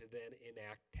be able to then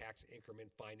enact tax increment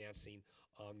financing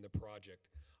on the project.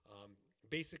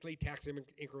 Basically, tax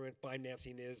increment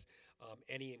financing is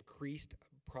any increased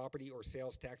property or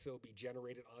sales tax that will be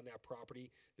generated on that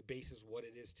property. The base is what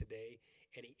it is today.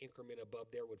 Any increment above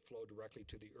there would flow directly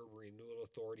to the Urban Renewal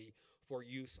Authority for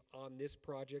use on this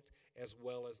project as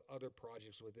well as other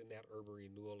projects within that Urban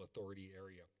Renewal Authority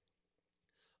area.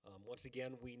 Once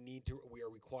again, we are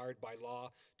required by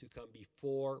law to come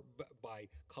before, by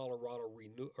Colorado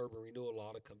Urban Renewal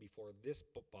Law, to come before this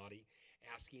body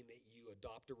asking that you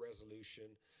adopt a resolution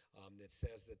that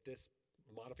says that this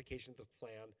modification of the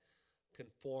plan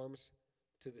conforms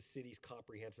to the city's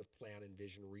comprehensive plan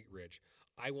Envision Wheat Ridge.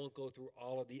 I won't go through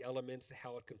all of the elements,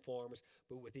 how it conforms,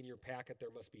 but within your packet there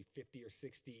must be 50 or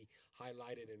 60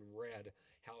 highlighted in red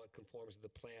how it conforms to the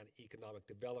plan: economic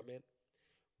development,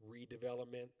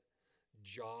 redevelopment,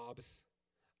 jobs,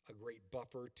 a great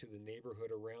buffer to the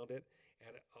neighborhood around it,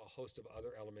 and a host of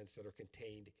other elements that are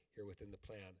contained here within the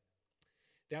plan.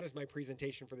 that is my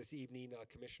presentation for this evening,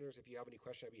 Commissioners. If you have any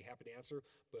questions, I'd be happy to answer.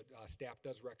 But staff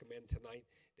does recommend tonight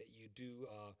that you do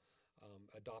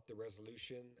adopt the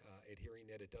resolution, adhering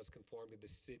that it does conform to the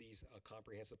city's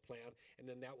comprehensive plan, and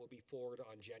then that will be forwarded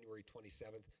on January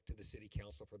 27th to the City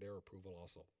Council for their approval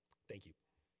also. Thank you.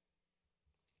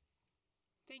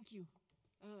 Thank you.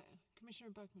 Commissioner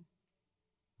Buckman.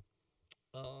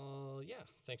 Yeah,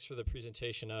 thanks for the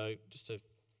presentation. Just a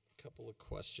couple of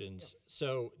questions. Yes.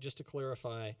 So just to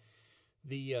clarify,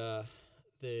 the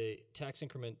tax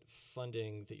increment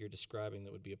funding that you're describing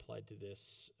that would be applied to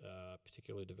this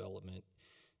particular development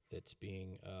that's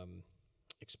being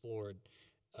explored,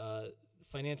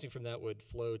 financing from that would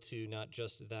flow to not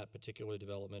just that particular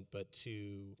development, but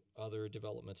to other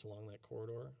developments along that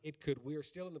corridor? It could. We are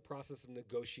still in the process of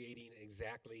negotiating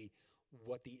exactly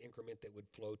what the increment that would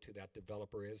flow to that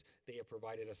developer is. They have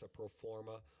provided us a pro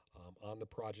forma on the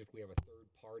project. We have a third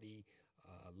party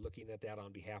looking at that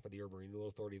on behalf of the Urban Renewal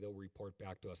Authority. They'll report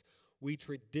back to us. We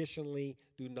traditionally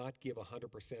do not give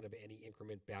 100% of any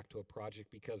increment back to a project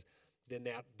because then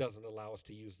that doesn't allow us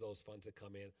to use those funds that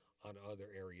come in on other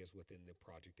areas within the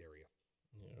project area.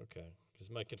 Yeah, okay. Because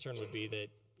my concern would be that,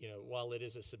 while it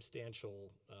is a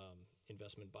substantial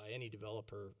investment by any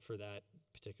developer for that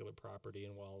particular property,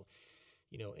 and while,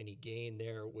 any gain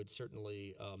there would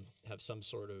certainly have some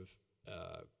sort of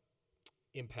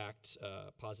impact,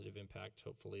 positive impact,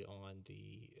 hopefully, on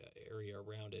the area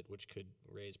around it, which could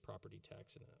raise property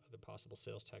tax and other possible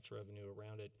sales tax revenue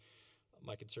around it.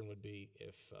 My concern would be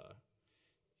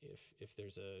if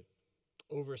there's a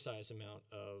oversized amount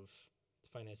of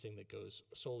financing that goes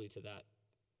solely to that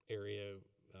area,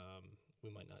 we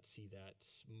might not see that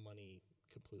money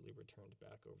completely returned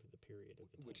back over the period of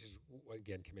the time. Which is,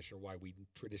 again, Commissioner, why we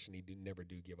traditionally never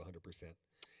do give 100%.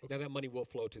 Okay. Now, that money will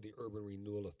flow to the Urban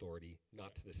Renewal Authority,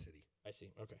 not to the city. I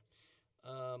see. Okay.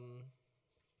 I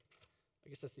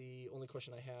guess that's the only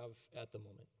question I have at the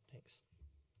moment. Thanks.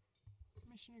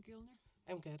 Commissioner Gilner?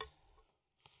 I'm good.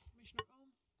 Commissioner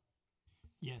Ohm?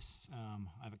 Yes,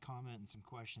 I have a comment and some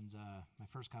questions. My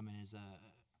first comment is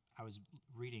I was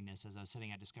reading this as I was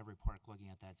sitting at Discovery Park looking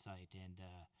at that site, and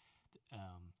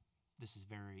this is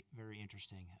very, very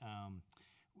interesting.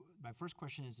 My first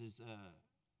question is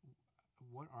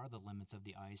what are the limits of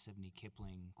the I-70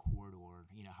 Kipling corridor?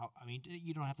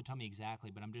 You don't have to tell me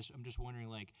exactly, but I'm just wondering,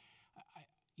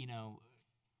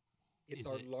 It's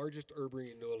our largest urban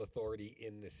renewal authority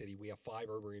in the city. We have 5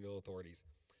 urban renewal authorities.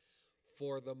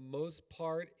 For the most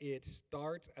part, it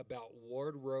starts about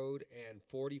Ward Road and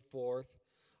 44th,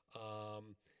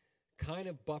 kind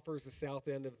of buffers the south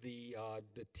end of the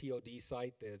TOD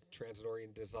site, the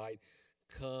Transit-Oriented Design,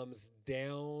 comes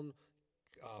down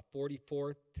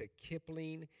 44th to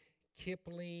Kipling,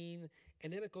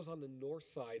 and then it goes on the north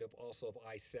side of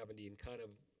I-70 and kind of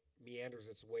meanders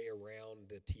its way around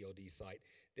the TOD site.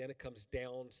 Then it comes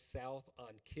down south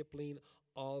on Kipling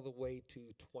all the way to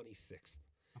 26th.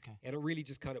 Okay. And it really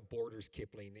just kind of borders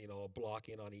Kipling, a block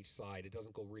in on each side. It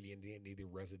doesn't go really into any of the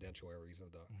residential areas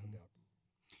of the.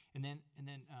 And then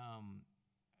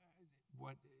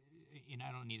what? And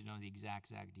I don't need to know the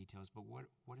exact details, but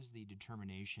what is the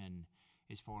determination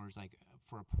as far as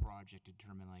for a project to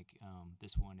determine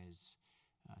this one is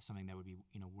something that would be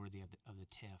worthy of the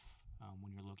TIF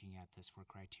when you're looking at this for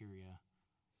criteria?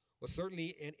 Well,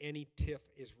 certainly, any TIF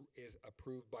is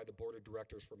approved by the Board of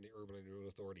Directors from the Urban Renewal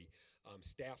Authority.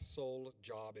 Staff's sole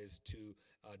job is to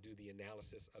do the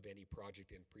analysis of any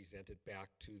project and present it back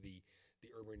to the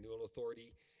Urban Renewal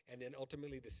Authority. And then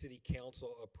ultimately, the City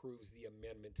Council approves the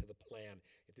amendment to the plan.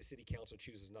 If the City Council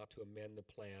chooses not to amend the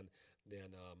plan,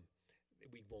 then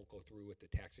we won't go through with the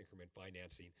tax increment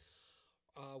financing.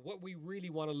 What we really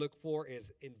want to look for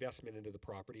is investment into the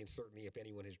property, and certainly if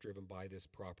anyone has driven by this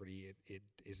property, it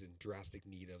is in drastic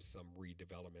need of some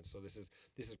redevelopment. So this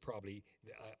is probably,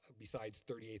 besides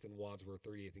 38th and Wadsworth,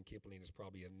 38th and Kipling is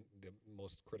probably the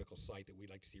most critical site that we'd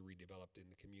like to see redeveloped in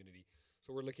the community.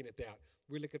 So we're looking at that.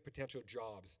 We look at potential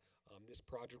jobs. This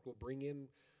project will bring in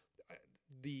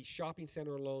the shopping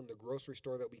center alone, the grocery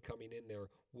store that will be coming in there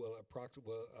will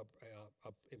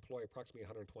employ approximately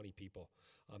 120 people.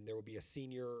 There will be a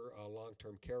senior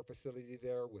long-term care facility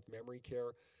there with memory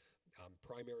care.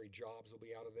 Primary jobs will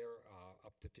be out of there,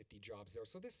 up to 50 jobs there.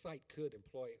 So this site could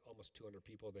employ almost 200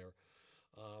 people there.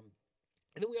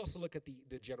 And then we also look at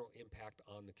the general impact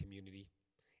on the community,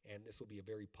 and this will be a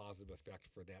very positive effect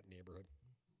for that neighborhood.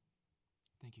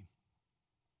 Thank you.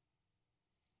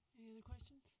 Any other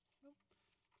questions? Nope.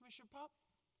 Commissioner Pop?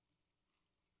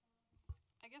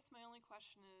 I guess my only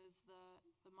question is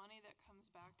the money that comes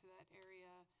back to that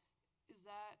area, is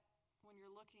that when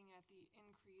you're looking at the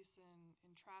increase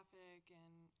in traffic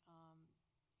and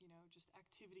just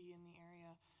activity in the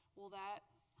area. Will that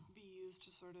be used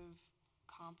to sort of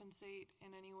compensate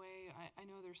in any way? I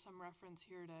know there's some reference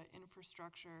here to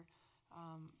infrastructure.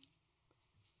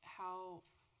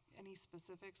 Any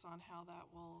specifics on how that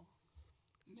will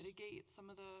mitigate some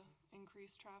of the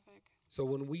increased traffic? So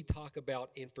when we talk about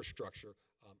infrastructure,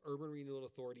 Urban Renewal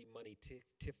Authority money,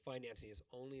 TIF financing, is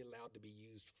only allowed to be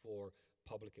used for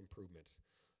public improvements.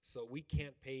 So we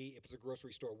can't pay, if it's a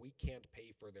grocery store, we can't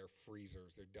pay for their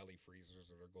freezers, their deli freezers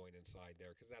that are going inside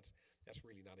there, because that's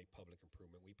really not a public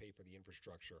improvement. We pay for the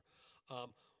infrastructure.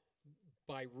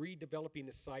 By redeveloping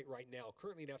the site right now,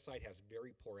 currently that site has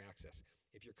very poor access.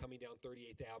 If you're coming down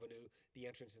 38th Avenue, the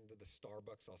entrance into the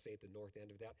Starbucks, I'll say at the north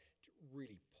end of that,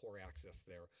 really poor access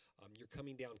there. You're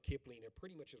coming down Kipling, it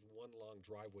pretty much is one long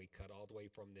driveway cut all the way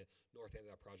from the north end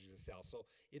of that project to the south. So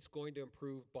it's going to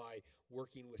improve by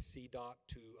working with CDOT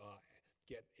to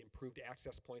get improved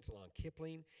access points along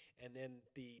Kipling, and then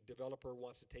the developer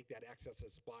wants to take that access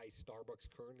that's by Starbucks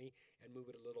currently and move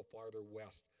it a little farther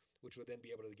west, which would then be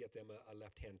able to get them a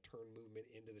left-hand turn movement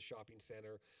into the shopping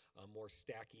center, more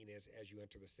stacking as you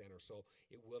enter the center. So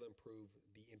it will improve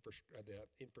the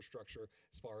infrastructure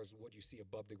as far as what you see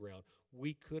above the ground.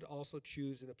 We could also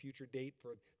choose in a future date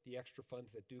for the extra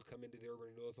funds that do come into the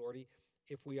Urban Renewal Authority.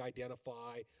 If we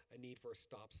identify a need for a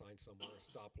stop sign somewhere, a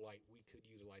stop light, we could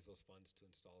utilize those funds to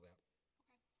install that.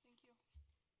 Okay,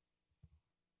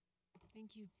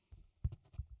 Thank you.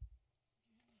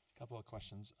 Couple of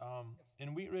questions.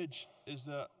 In Wheat Ridge, is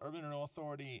the Urban Renewal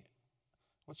Authority,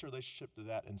 what's the relationship to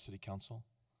that in City Council?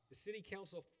 The City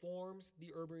Council forms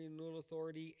the Urban Renewal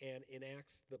Authority and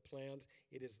enacts the plans.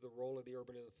 It is the role of the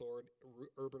Urban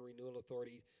Renewal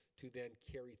Authority to then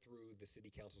carry through the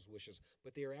City Council's wishes.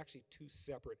 But they are actually two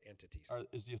separate entities.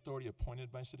 Is the authority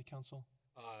appointed by City Council?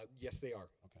 Yes, they are.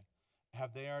 Okay.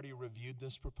 Have they already reviewed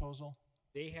this proposal?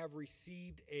 They have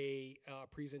received a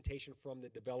presentation from the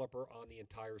developer on the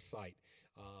entire site.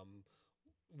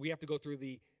 We have to go through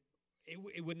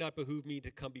it would not behoove me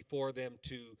to come before them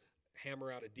to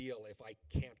hammer out a deal if I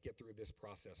can't get through this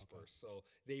process first. So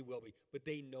they will be, but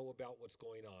they know about what's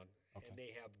going on, and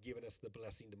they have given us the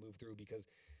blessing to move through, because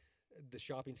the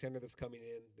shopping center that's coming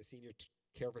in, the senior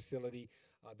care facility,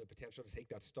 the potential to take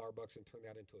that Starbucks and turn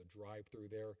that into a drive-through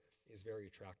there is very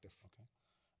attractive. Okay.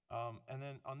 And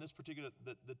then on this particular,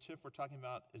 the TIF we're talking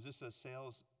about, is this a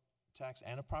sales tax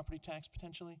and a property tax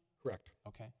potentially? Correct.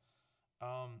 Okay.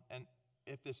 And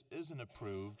if this isn't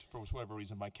approved for whatever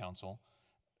reason by council,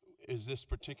 is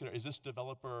this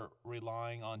developer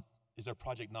relying on, is their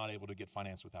project not able to get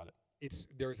financed without it?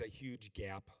 There's a huge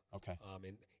gap. Okay.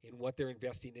 In what they're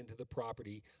investing into the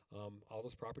property. All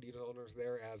those property owners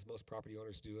there, as most property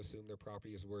owners do, assume their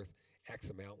property is worth X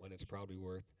amount when it's probably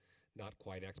worth not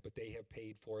quite X, but they have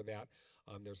paid for that.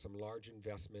 There's some large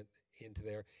investment into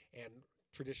there, and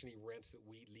traditionally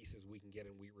leases we can get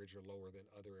in Wheat Ridge are lower than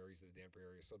other areas of the Denver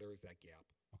area, so there is that gap.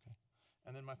 Okay.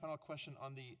 And then my final question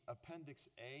on the Appendix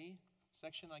A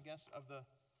section, I guess, of the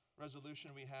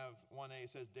resolution, we have 1A, it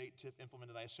says date TIF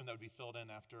implemented. I assume that would be filled in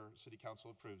after City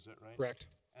Council approves it, right? Correct.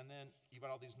 And then you've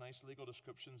got all these nice legal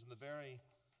descriptions. In the very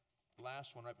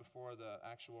last one, right before the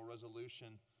actual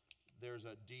resolution, there's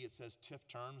a D, it says TIF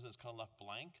terms, and it's kind of left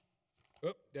blank.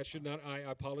 Oh, that should not, I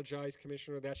apologize,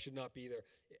 Commissioner, that should not be there.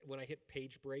 When I hit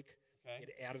page break,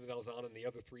 it added those on in the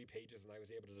other 3 pages, and I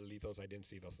was able to delete those. I didn't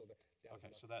see those. So okay,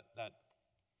 so that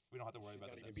we don't have to worry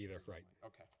about that. Not even be there, right.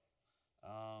 Okay.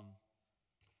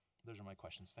 Those are my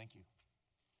questions. Thank you.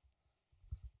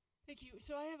 Thank you.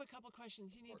 So I have a couple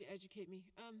questions. You need to educate me.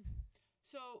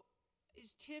 So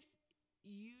is TIF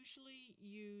usually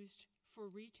used for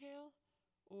retail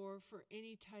or for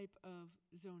any type of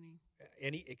zoning?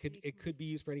 It could be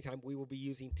used for any time. We will be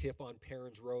using TIF on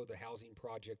Perrins Road, the housing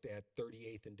project at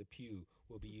 38th and Depew.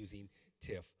 We'll be using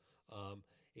TIF.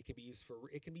 It can be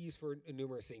used for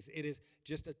numerous things. It is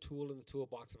just a tool in the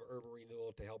toolbox of urban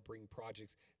renewal to help bring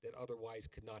projects that otherwise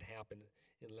could not happen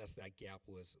unless that gap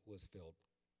was filled.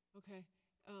 Okay,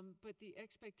 but the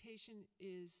expectation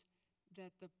is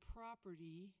that the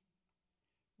property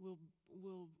will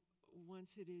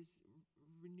once it is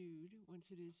renewed,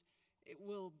 it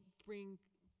will bring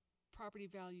property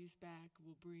values back,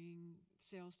 will bring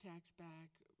sales tax back,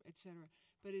 etc.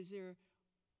 But is there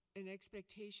an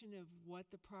expectation of what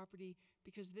the property,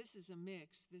 because this is a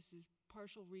mix, this is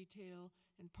partial retail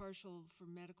and partial for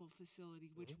medical facility,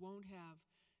 which won't have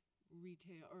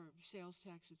retail or sales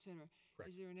tax, etc.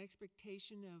 Is there an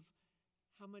expectation of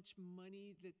how much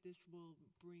money that this will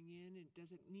bring in, and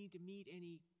does it need to meet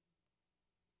any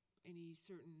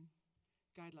certain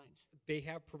guidelines? They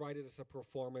have provided us a pro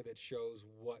forma that shows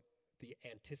what the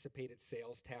anticipated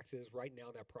sales taxes. Right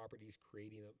now, that property's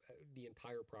creating, the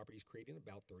entire property's creating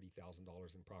about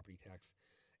 $30,000 in property tax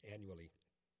annually.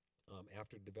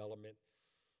 After development,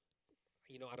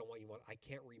 I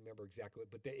can't remember exactly,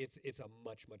 but it's a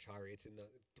much higher. It's in the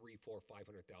 $300,000, $400,000,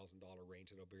 $500,000 range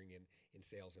that it'll bring in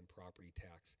sales and property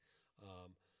tax.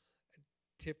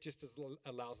 TIF just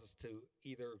allows us to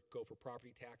either go for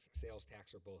property tax, sales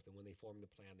tax, or both. And when they formed the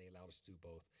plan, they allowed us to do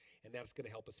both. And that's going to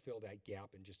help us fill that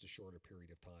gap in just a shorter period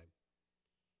of time.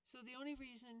 So the only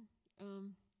reason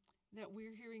that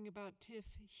we're hearing about TIF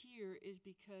here is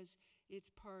because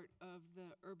it's part of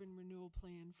the urban renewal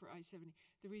plan for I-70.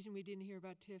 The reason we didn't hear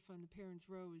about TIF on the Parents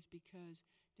Row is because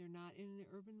they're not in an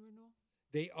urban renewal?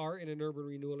 They are in an urban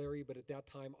renewal area, but at that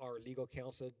time, our legal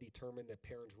counsel determined that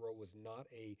Parents Row was not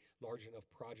a large enough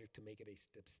project to make it a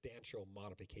substantial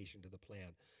modification to the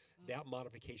plan. That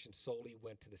modification solely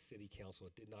went to the city council.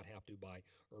 It did not have to, by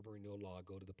urban renewal law,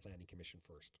 go to the planning commission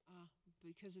first.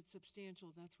 Because it's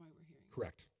substantial, that's why we're hearing.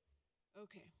 Correct.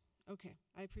 Okay.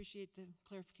 I appreciate the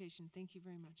clarification. Thank you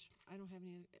very much. I don't have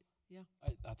any other, yeah?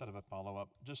 I thought of a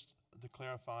follow-up. Just to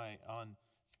clarify on,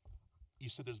 you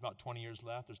said there's about 20 years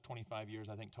left. There's 25 years,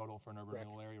 I think, total for an urban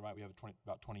renewal area, right? We have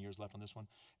about 20 years left on this one.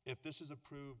 If this is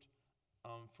approved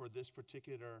for this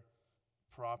particular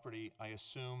property, I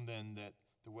assume then that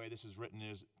the way this is written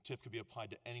is TIF could be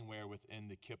applied to anywhere within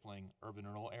the Kipling urban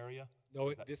renewal area?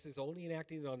 No, this is only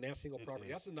enacting on that single property.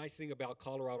 That's the nice thing about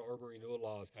Colorado urban renewal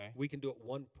laws. Okay. We can do it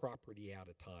one property at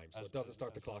a time, so it doesn't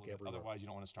start the clock everywhere. Otherwise, you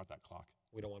don't want to start that clock.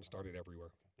 We don't want to start it everywhere.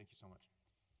 Okay, thank you so much.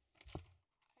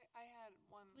 I had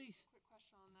one Please. quick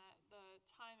question on that. The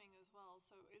timing as well.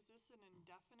 So is this an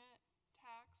indefinite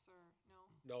tax or no?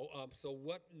 No, so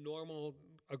what normal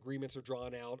agreements are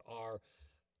drawn out are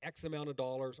X amount of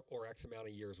dollars or X amount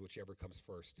of years, whichever comes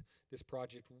first. This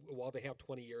project, while they have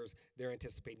 20 years, they're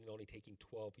anticipating only taking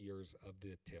 12 years of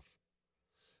the TIF.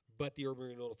 But the Urban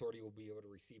Renewal Authority will be able to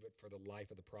receive it for the life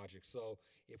of the project. So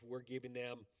if we're giving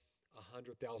them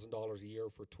 $100,000 a year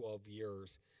for 12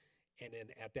 years, and then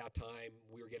at that time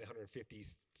we were getting 150,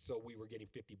 so we were getting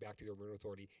 50 back to the Urban Renewal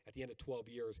Authority. At the end of 12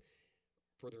 years,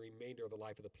 for the remainder of the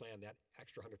life of the plan, that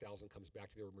extra 100,000 comes back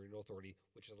to the Urban Renewal Authority,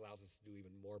 which allows us to do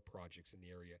even more projects in the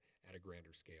area at a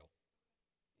grander scale.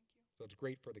 Thank you. So it's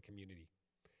great for the community.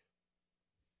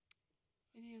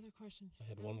 Any other questions? I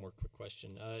had one more quick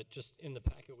question. Just in the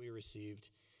packet we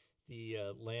received, the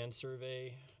land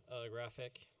survey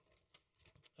graphic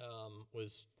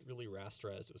was really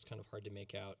rasterized. It was kind of hard to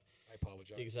make out. I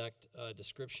apologize. The exact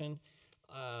description.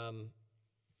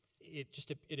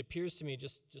 It appears to me,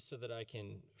 just so that I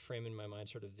can frame in my mind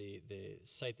sort of the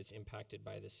site that's impacted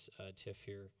by this TIF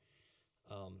here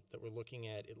that we're looking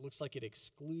at. It looks like it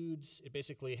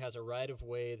basically has a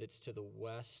right-of-way that's to the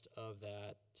west of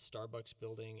that Starbucks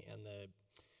building and the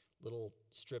little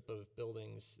strip of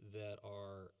buildings that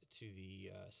are to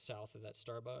the south of that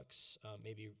Starbucks.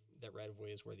 Maybe that right-of-way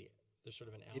is where there's sort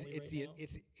of an alley now?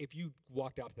 If you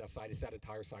walked out to that site, it's that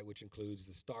entire site, which includes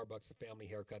the Starbucks, the family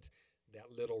haircuts, that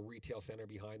little retail center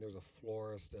behind. There's a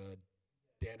florist, a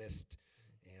dentist,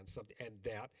 and something, and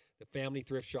the family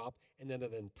thrift shop, and then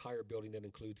an entire building that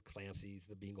includes Clancy's,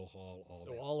 the bingo hall, all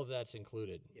So that. all of that's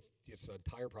included? It's an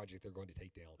entire project they're going to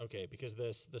take down. Okay, because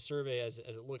the survey, as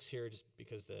it looks here, just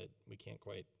because we can't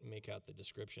quite make out the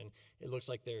description, it looks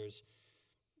like there's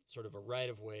sort of a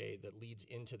right-of-way that leads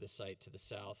into the site to the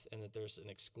south, and that there's an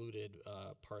excluded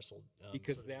parcel.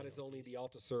 Because sort of that is only the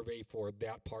Alta survey for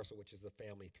that parcel, which is the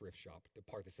family thrift shop, the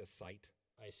part that says site.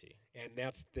 I see. And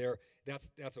it's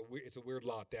a weird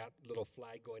lot. That little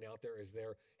flag going out there is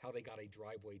how they got a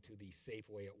driveway to the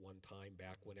Safeway at one time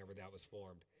back whenever that was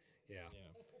formed. Yeah.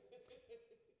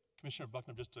 Commissioner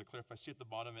Buckner, just to clarify, see at the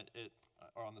bottom,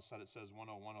 or on the side, it says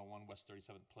 10101 West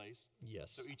 37th Place.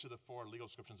 Yes. So each of the four legal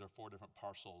descriptions are four different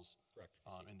parcels. Correct.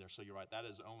 In there. So you're right. That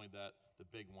is only the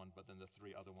big one, but then the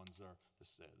three other ones are the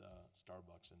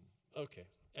Starbucks and. Okay.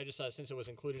 I just since it was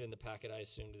included in the packet, I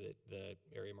assumed that the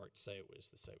area marked site was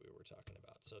the site we were talking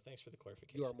about. So thanks for the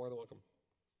clarification. You are more than welcome.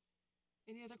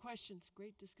 Any other questions?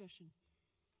 Great discussion.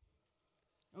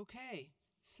 Okay,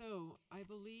 so I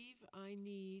believe I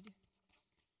need,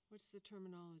 what's the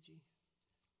terminology?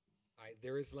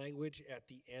 There is language at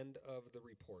the end of the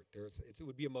report. It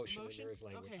would be a motion, and there is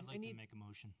language. Okay, I'd like to make a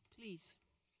motion. Please.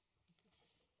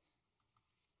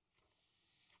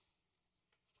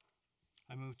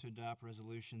 I move to adopt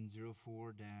Resolution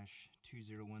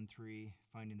 04-2013,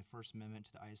 finding the First Amendment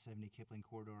to the I-70 Kipling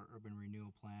Corridor Urban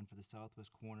Renewal Plan for the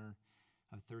southwest corner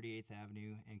of 38th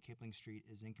Avenue and Kipling Street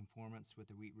is in conformance with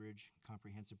the Wheat Ridge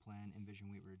Comprehensive Plan, Envision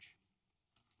Wheat Ridge.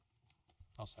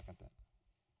 I'll second that.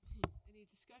 Any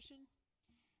discussion?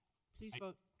 Please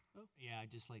vote. Yeah,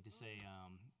 I'd just like to say,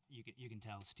 you can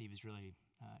tell Steve is really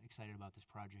excited about this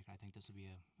project. I think this will be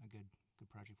a good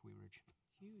project for Wheat Ridge.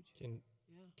 It's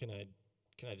huge.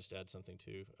 Can I just add something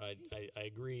too? I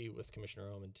agree with Commissioner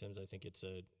Ohm and Tim's. I think it's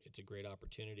a great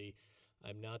opportunity.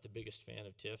 I'm not the biggest fan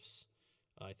of TIFs.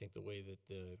 I think the way that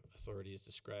the authority has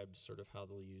described sort of how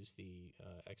they'll use the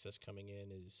excess coming in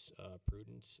is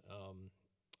prudent.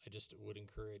 I just would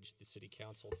encourage the city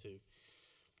council to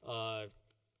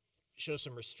show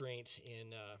some restraint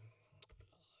in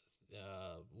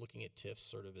looking at TIFs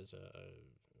sort of as a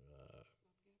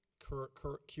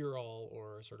cure-all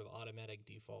or sort of automatic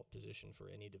default position for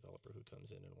any developer who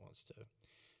comes in and wants to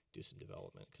do some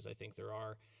development. Because I think there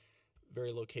are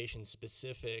very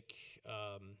location-specific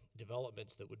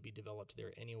developments that would be developed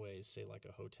there anyways, say like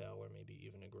a hotel or maybe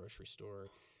even a grocery store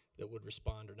that would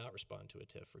respond or not respond to a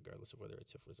TIF, regardless of whether a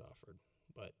TIF was offered.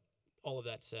 But all of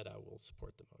that said, I will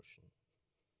support the motion.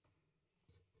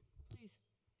 Please.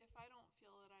 If I don't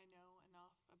feel that I know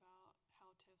enough about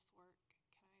how TIFs work,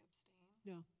 can I abstain?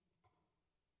 No.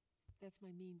 That's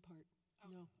my mean part.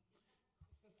 Okay. No.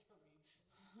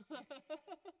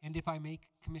 And if I may,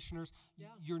 commissioners,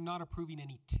 Yeah. you're not approving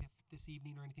any TIF this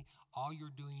evening or anything. All you're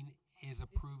doing is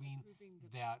approving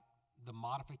that the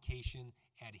modification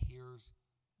adheres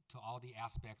to all the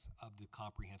aspects of the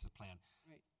comprehensive plan.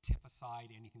 Right. TIF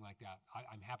aside, anything like that.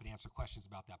 I'm happy to answer questions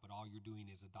about that, but all you're doing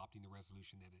is adopting the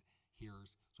resolution that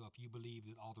adheres. So if you believe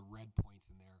that all the red points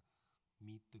in there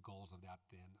meet the goals of that,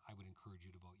 then I would encourage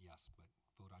you to vote yes, but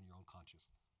vote on your own conscience.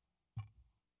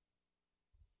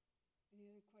 Any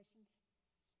other questions?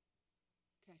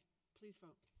 Okay, please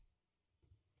vote.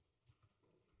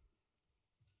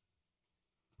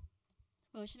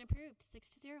 Motion approved,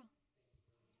 6-0.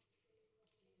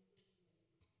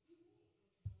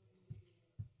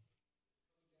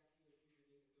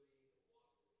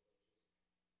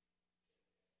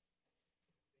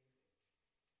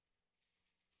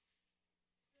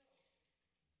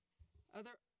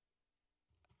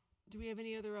 Do we have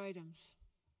any other items?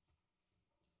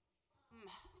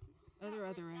 Other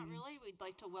Not items? really. We'd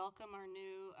like to welcome our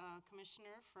new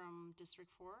commissioner from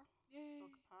District 4, Yay.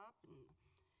 Silka Pop, and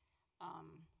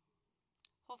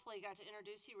hopefully got to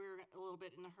introduce you. We were a little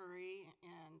bit in a hurry,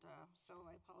 and so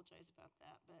I apologize about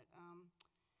that. But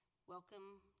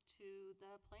welcome to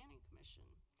the Planning Commission.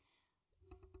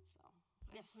 So,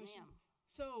 yes, question. ma'am.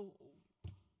 So,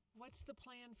 what's the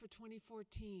plan for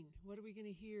 2014? What are we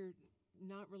going to hear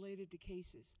not related to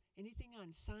cases? Anything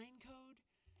on sign code?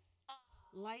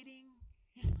 Lighting?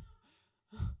 Actually,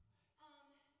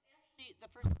 the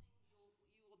first thing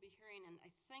you will be hearing, and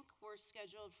I think we're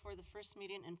scheduled for the first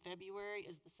meeting in February,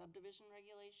 is the subdivision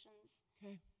regulations.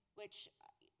 Okay. Which,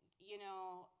 you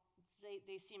know,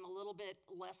 they seem a little bit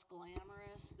less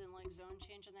glamorous than like zone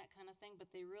change and that kind of thing,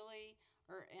 but they really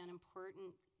are an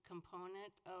important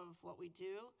component of what we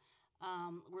do.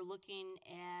 We're looking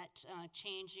at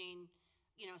changing,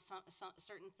 you know, some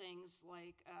certain things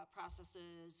like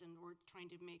processes, and we're trying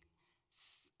to make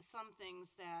some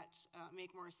things that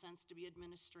make more sense to be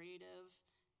administrative,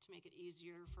 to make it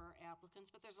easier for our applicants.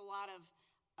 But there's a lot of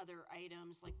other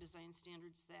items like design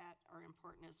standards that are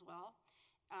important as well.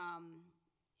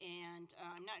 And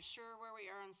I'm not sure where we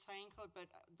are on sign code, but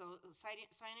the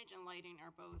signage and lighting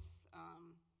are both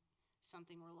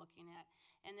something we're looking at.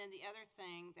 And then the other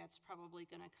thing that's probably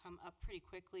going to come up pretty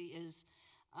quickly is,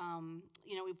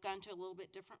 you know, we've gone to a little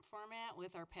bit different format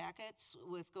with our packets,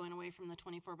 with going away from the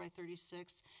 24 by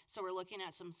 36. So we're looking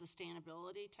at some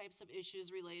sustainability types of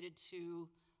issues related to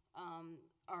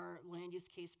our land use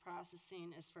case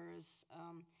processing, as far as,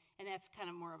 and that's kind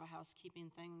of more of a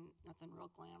housekeeping thing, nothing real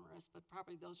glamorous, but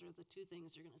probably those are the two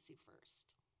things you're going to see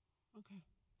first. Okay.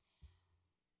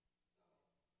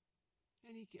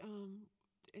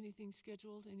 Anything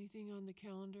scheduled? Anything on the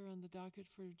calendar, on the docket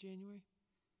for January?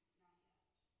 Not yet.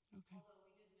 Okay. Although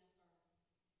we did miss our, let's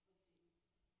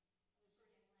see, the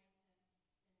first.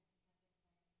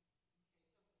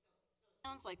 Okay, so it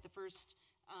sounds like the first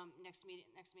next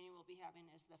meeting we'll be having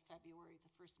is the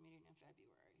first meeting in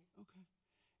February. Okay.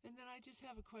 And then I just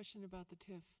have a question about the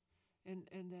TIF and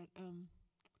that and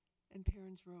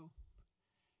Perrins Row.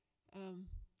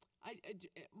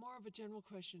 More of a general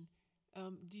question.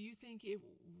 Do you think it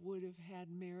would have had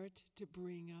merit to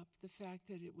bring up the fact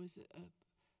that it was a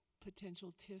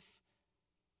potential TIF?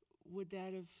 Would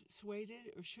that have swayed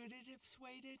it, or should it have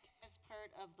swayed it? As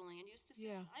part of the land use decision?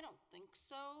 Yeah. I don't think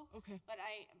so. Okay. But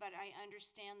I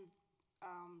understand,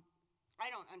 I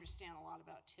don't understand a lot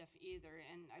about TIF either,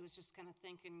 and I was just kind of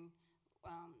thinking,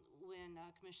 when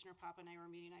Commissioner Pop and I were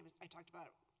meeting, I talked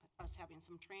about us having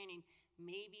some training.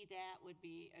 Maybe that would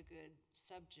be a good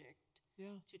subject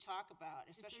Yeah. to talk about,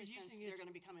 especially since using they're it- going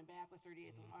to be coming back with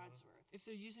 38th and Wadsworth, If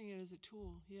they're using it as a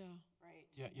tool, yeah. right?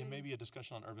 Yeah, maybe a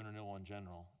discussion on urban renewal in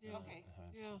general. Yeah. Okay.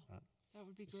 Yeah. That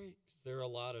would be great. 'Cause there are a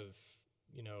lot of,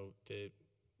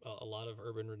 a lot of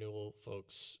urban renewal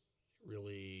folks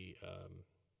really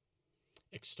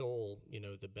extol,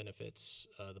 the benefits,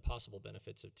 the possible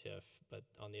benefits of TIF. But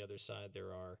on the other side,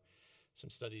 there are some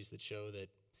studies that show that,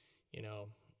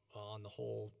 on the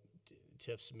whole,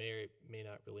 TIFs may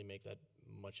not really make that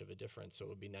much of a difference. So it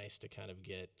would be nice to kind of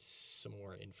get some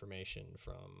more information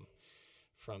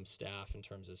from staff in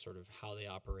terms of sort of how they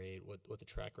operate, what the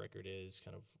track record is,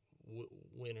 kind of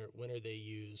when are they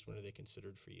used, when are they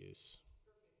considered for use.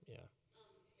 Yeah.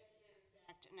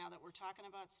 Now that we're talking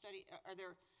about study,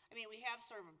 we have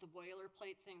sort of the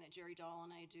boilerplate thing that Jerry Dahl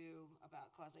and I do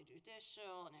about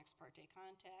quasi-judicial and ex parte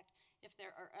contact. If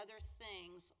there are other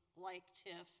things like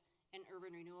TIF and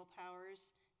urban renewal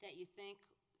powers that you think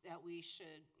that we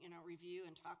should, review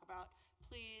and talk about,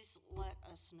 please let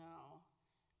us know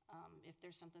if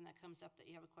there's something that comes up that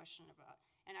you have a question about.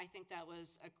 And I think that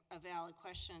was a valid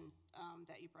question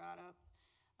that you brought up,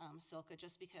 Silka,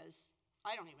 just because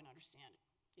I don't even understand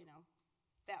it,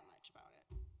 that much about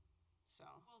it. So.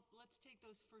 Well, let's take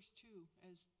those first two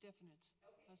as definites.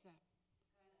 Okay. How's that?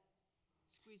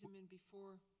 Squeeze them in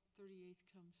before 38th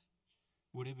comes.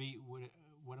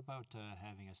 What about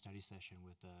having a study session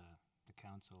with the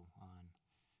council on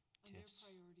On their TIFs?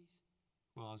 priorities.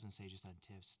 Well, I was going to say just on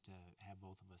TIFs to have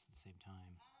both of us at the same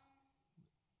time.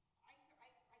 I could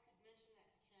mention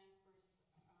that to Ken first.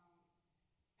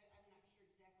 I'm not sure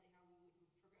exactly how we would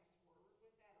progress forward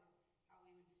with that or how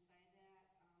we would decide that,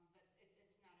 but it's not a bad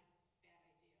idea. So.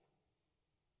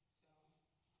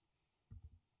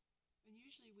 And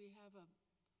usually we have a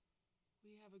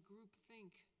group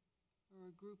think or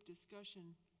a group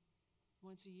discussion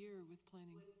once a year with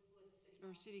planning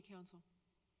or city council.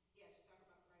 Yeah, to talk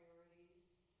about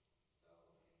priorities. So.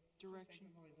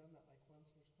 Direction. Seems like we've only done that like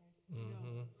once or twice.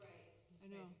 No. Right. I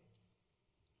know.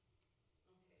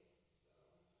 Okay, so.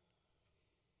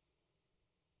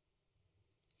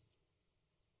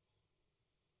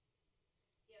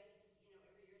 Yeah, because,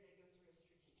 every year they go through a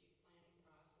strategic planning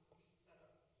process and set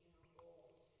up,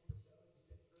 goals. And so it's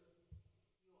good for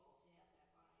you all to have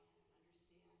that buy-in and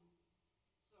understand.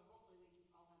 So hopefully we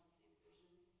all have the same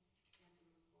vision as we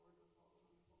move forward with all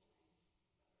the wonderful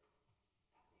things that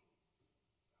are happening.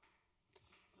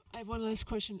 I have one last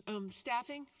question.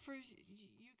 Staffing for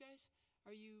you guys?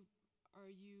 Are you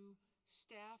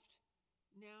staffed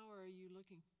now, or are you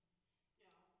looking?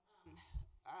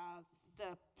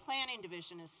 The planning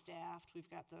division is staffed. We've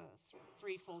got the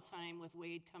 3 full-time with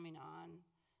Wade coming on.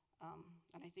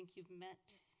 And I think you've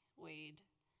met Wade.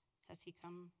 Has he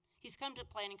come? He's come to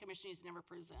planning commission. He's never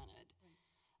presented.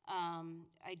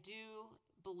 I do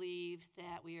believe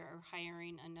that we are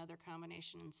hiring another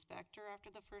combination inspector after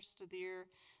the first of the year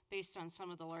based on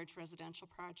some of the large residential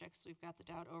projects. We've got the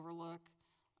Dowd Overlook,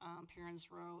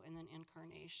 Perrins Row, and then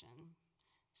Incarnation.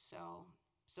 So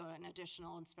an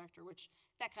additional inspector, which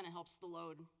that kind of helps the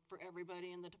load for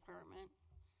everybody in the department.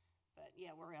 But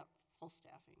yeah, we're at full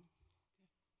staffing.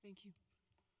 Thank you.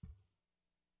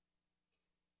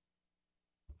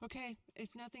 Okay,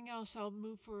 if nothing else, I'll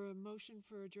move for a motion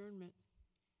for adjournment.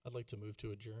 I'd like to move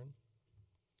to adjourn.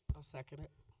 I'll second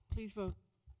it. Please vote.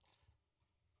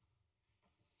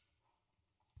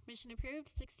 Mission approved,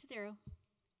 6-0.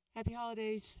 Happy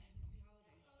holidays.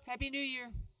 Happy New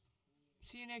Year.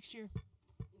 See you next year.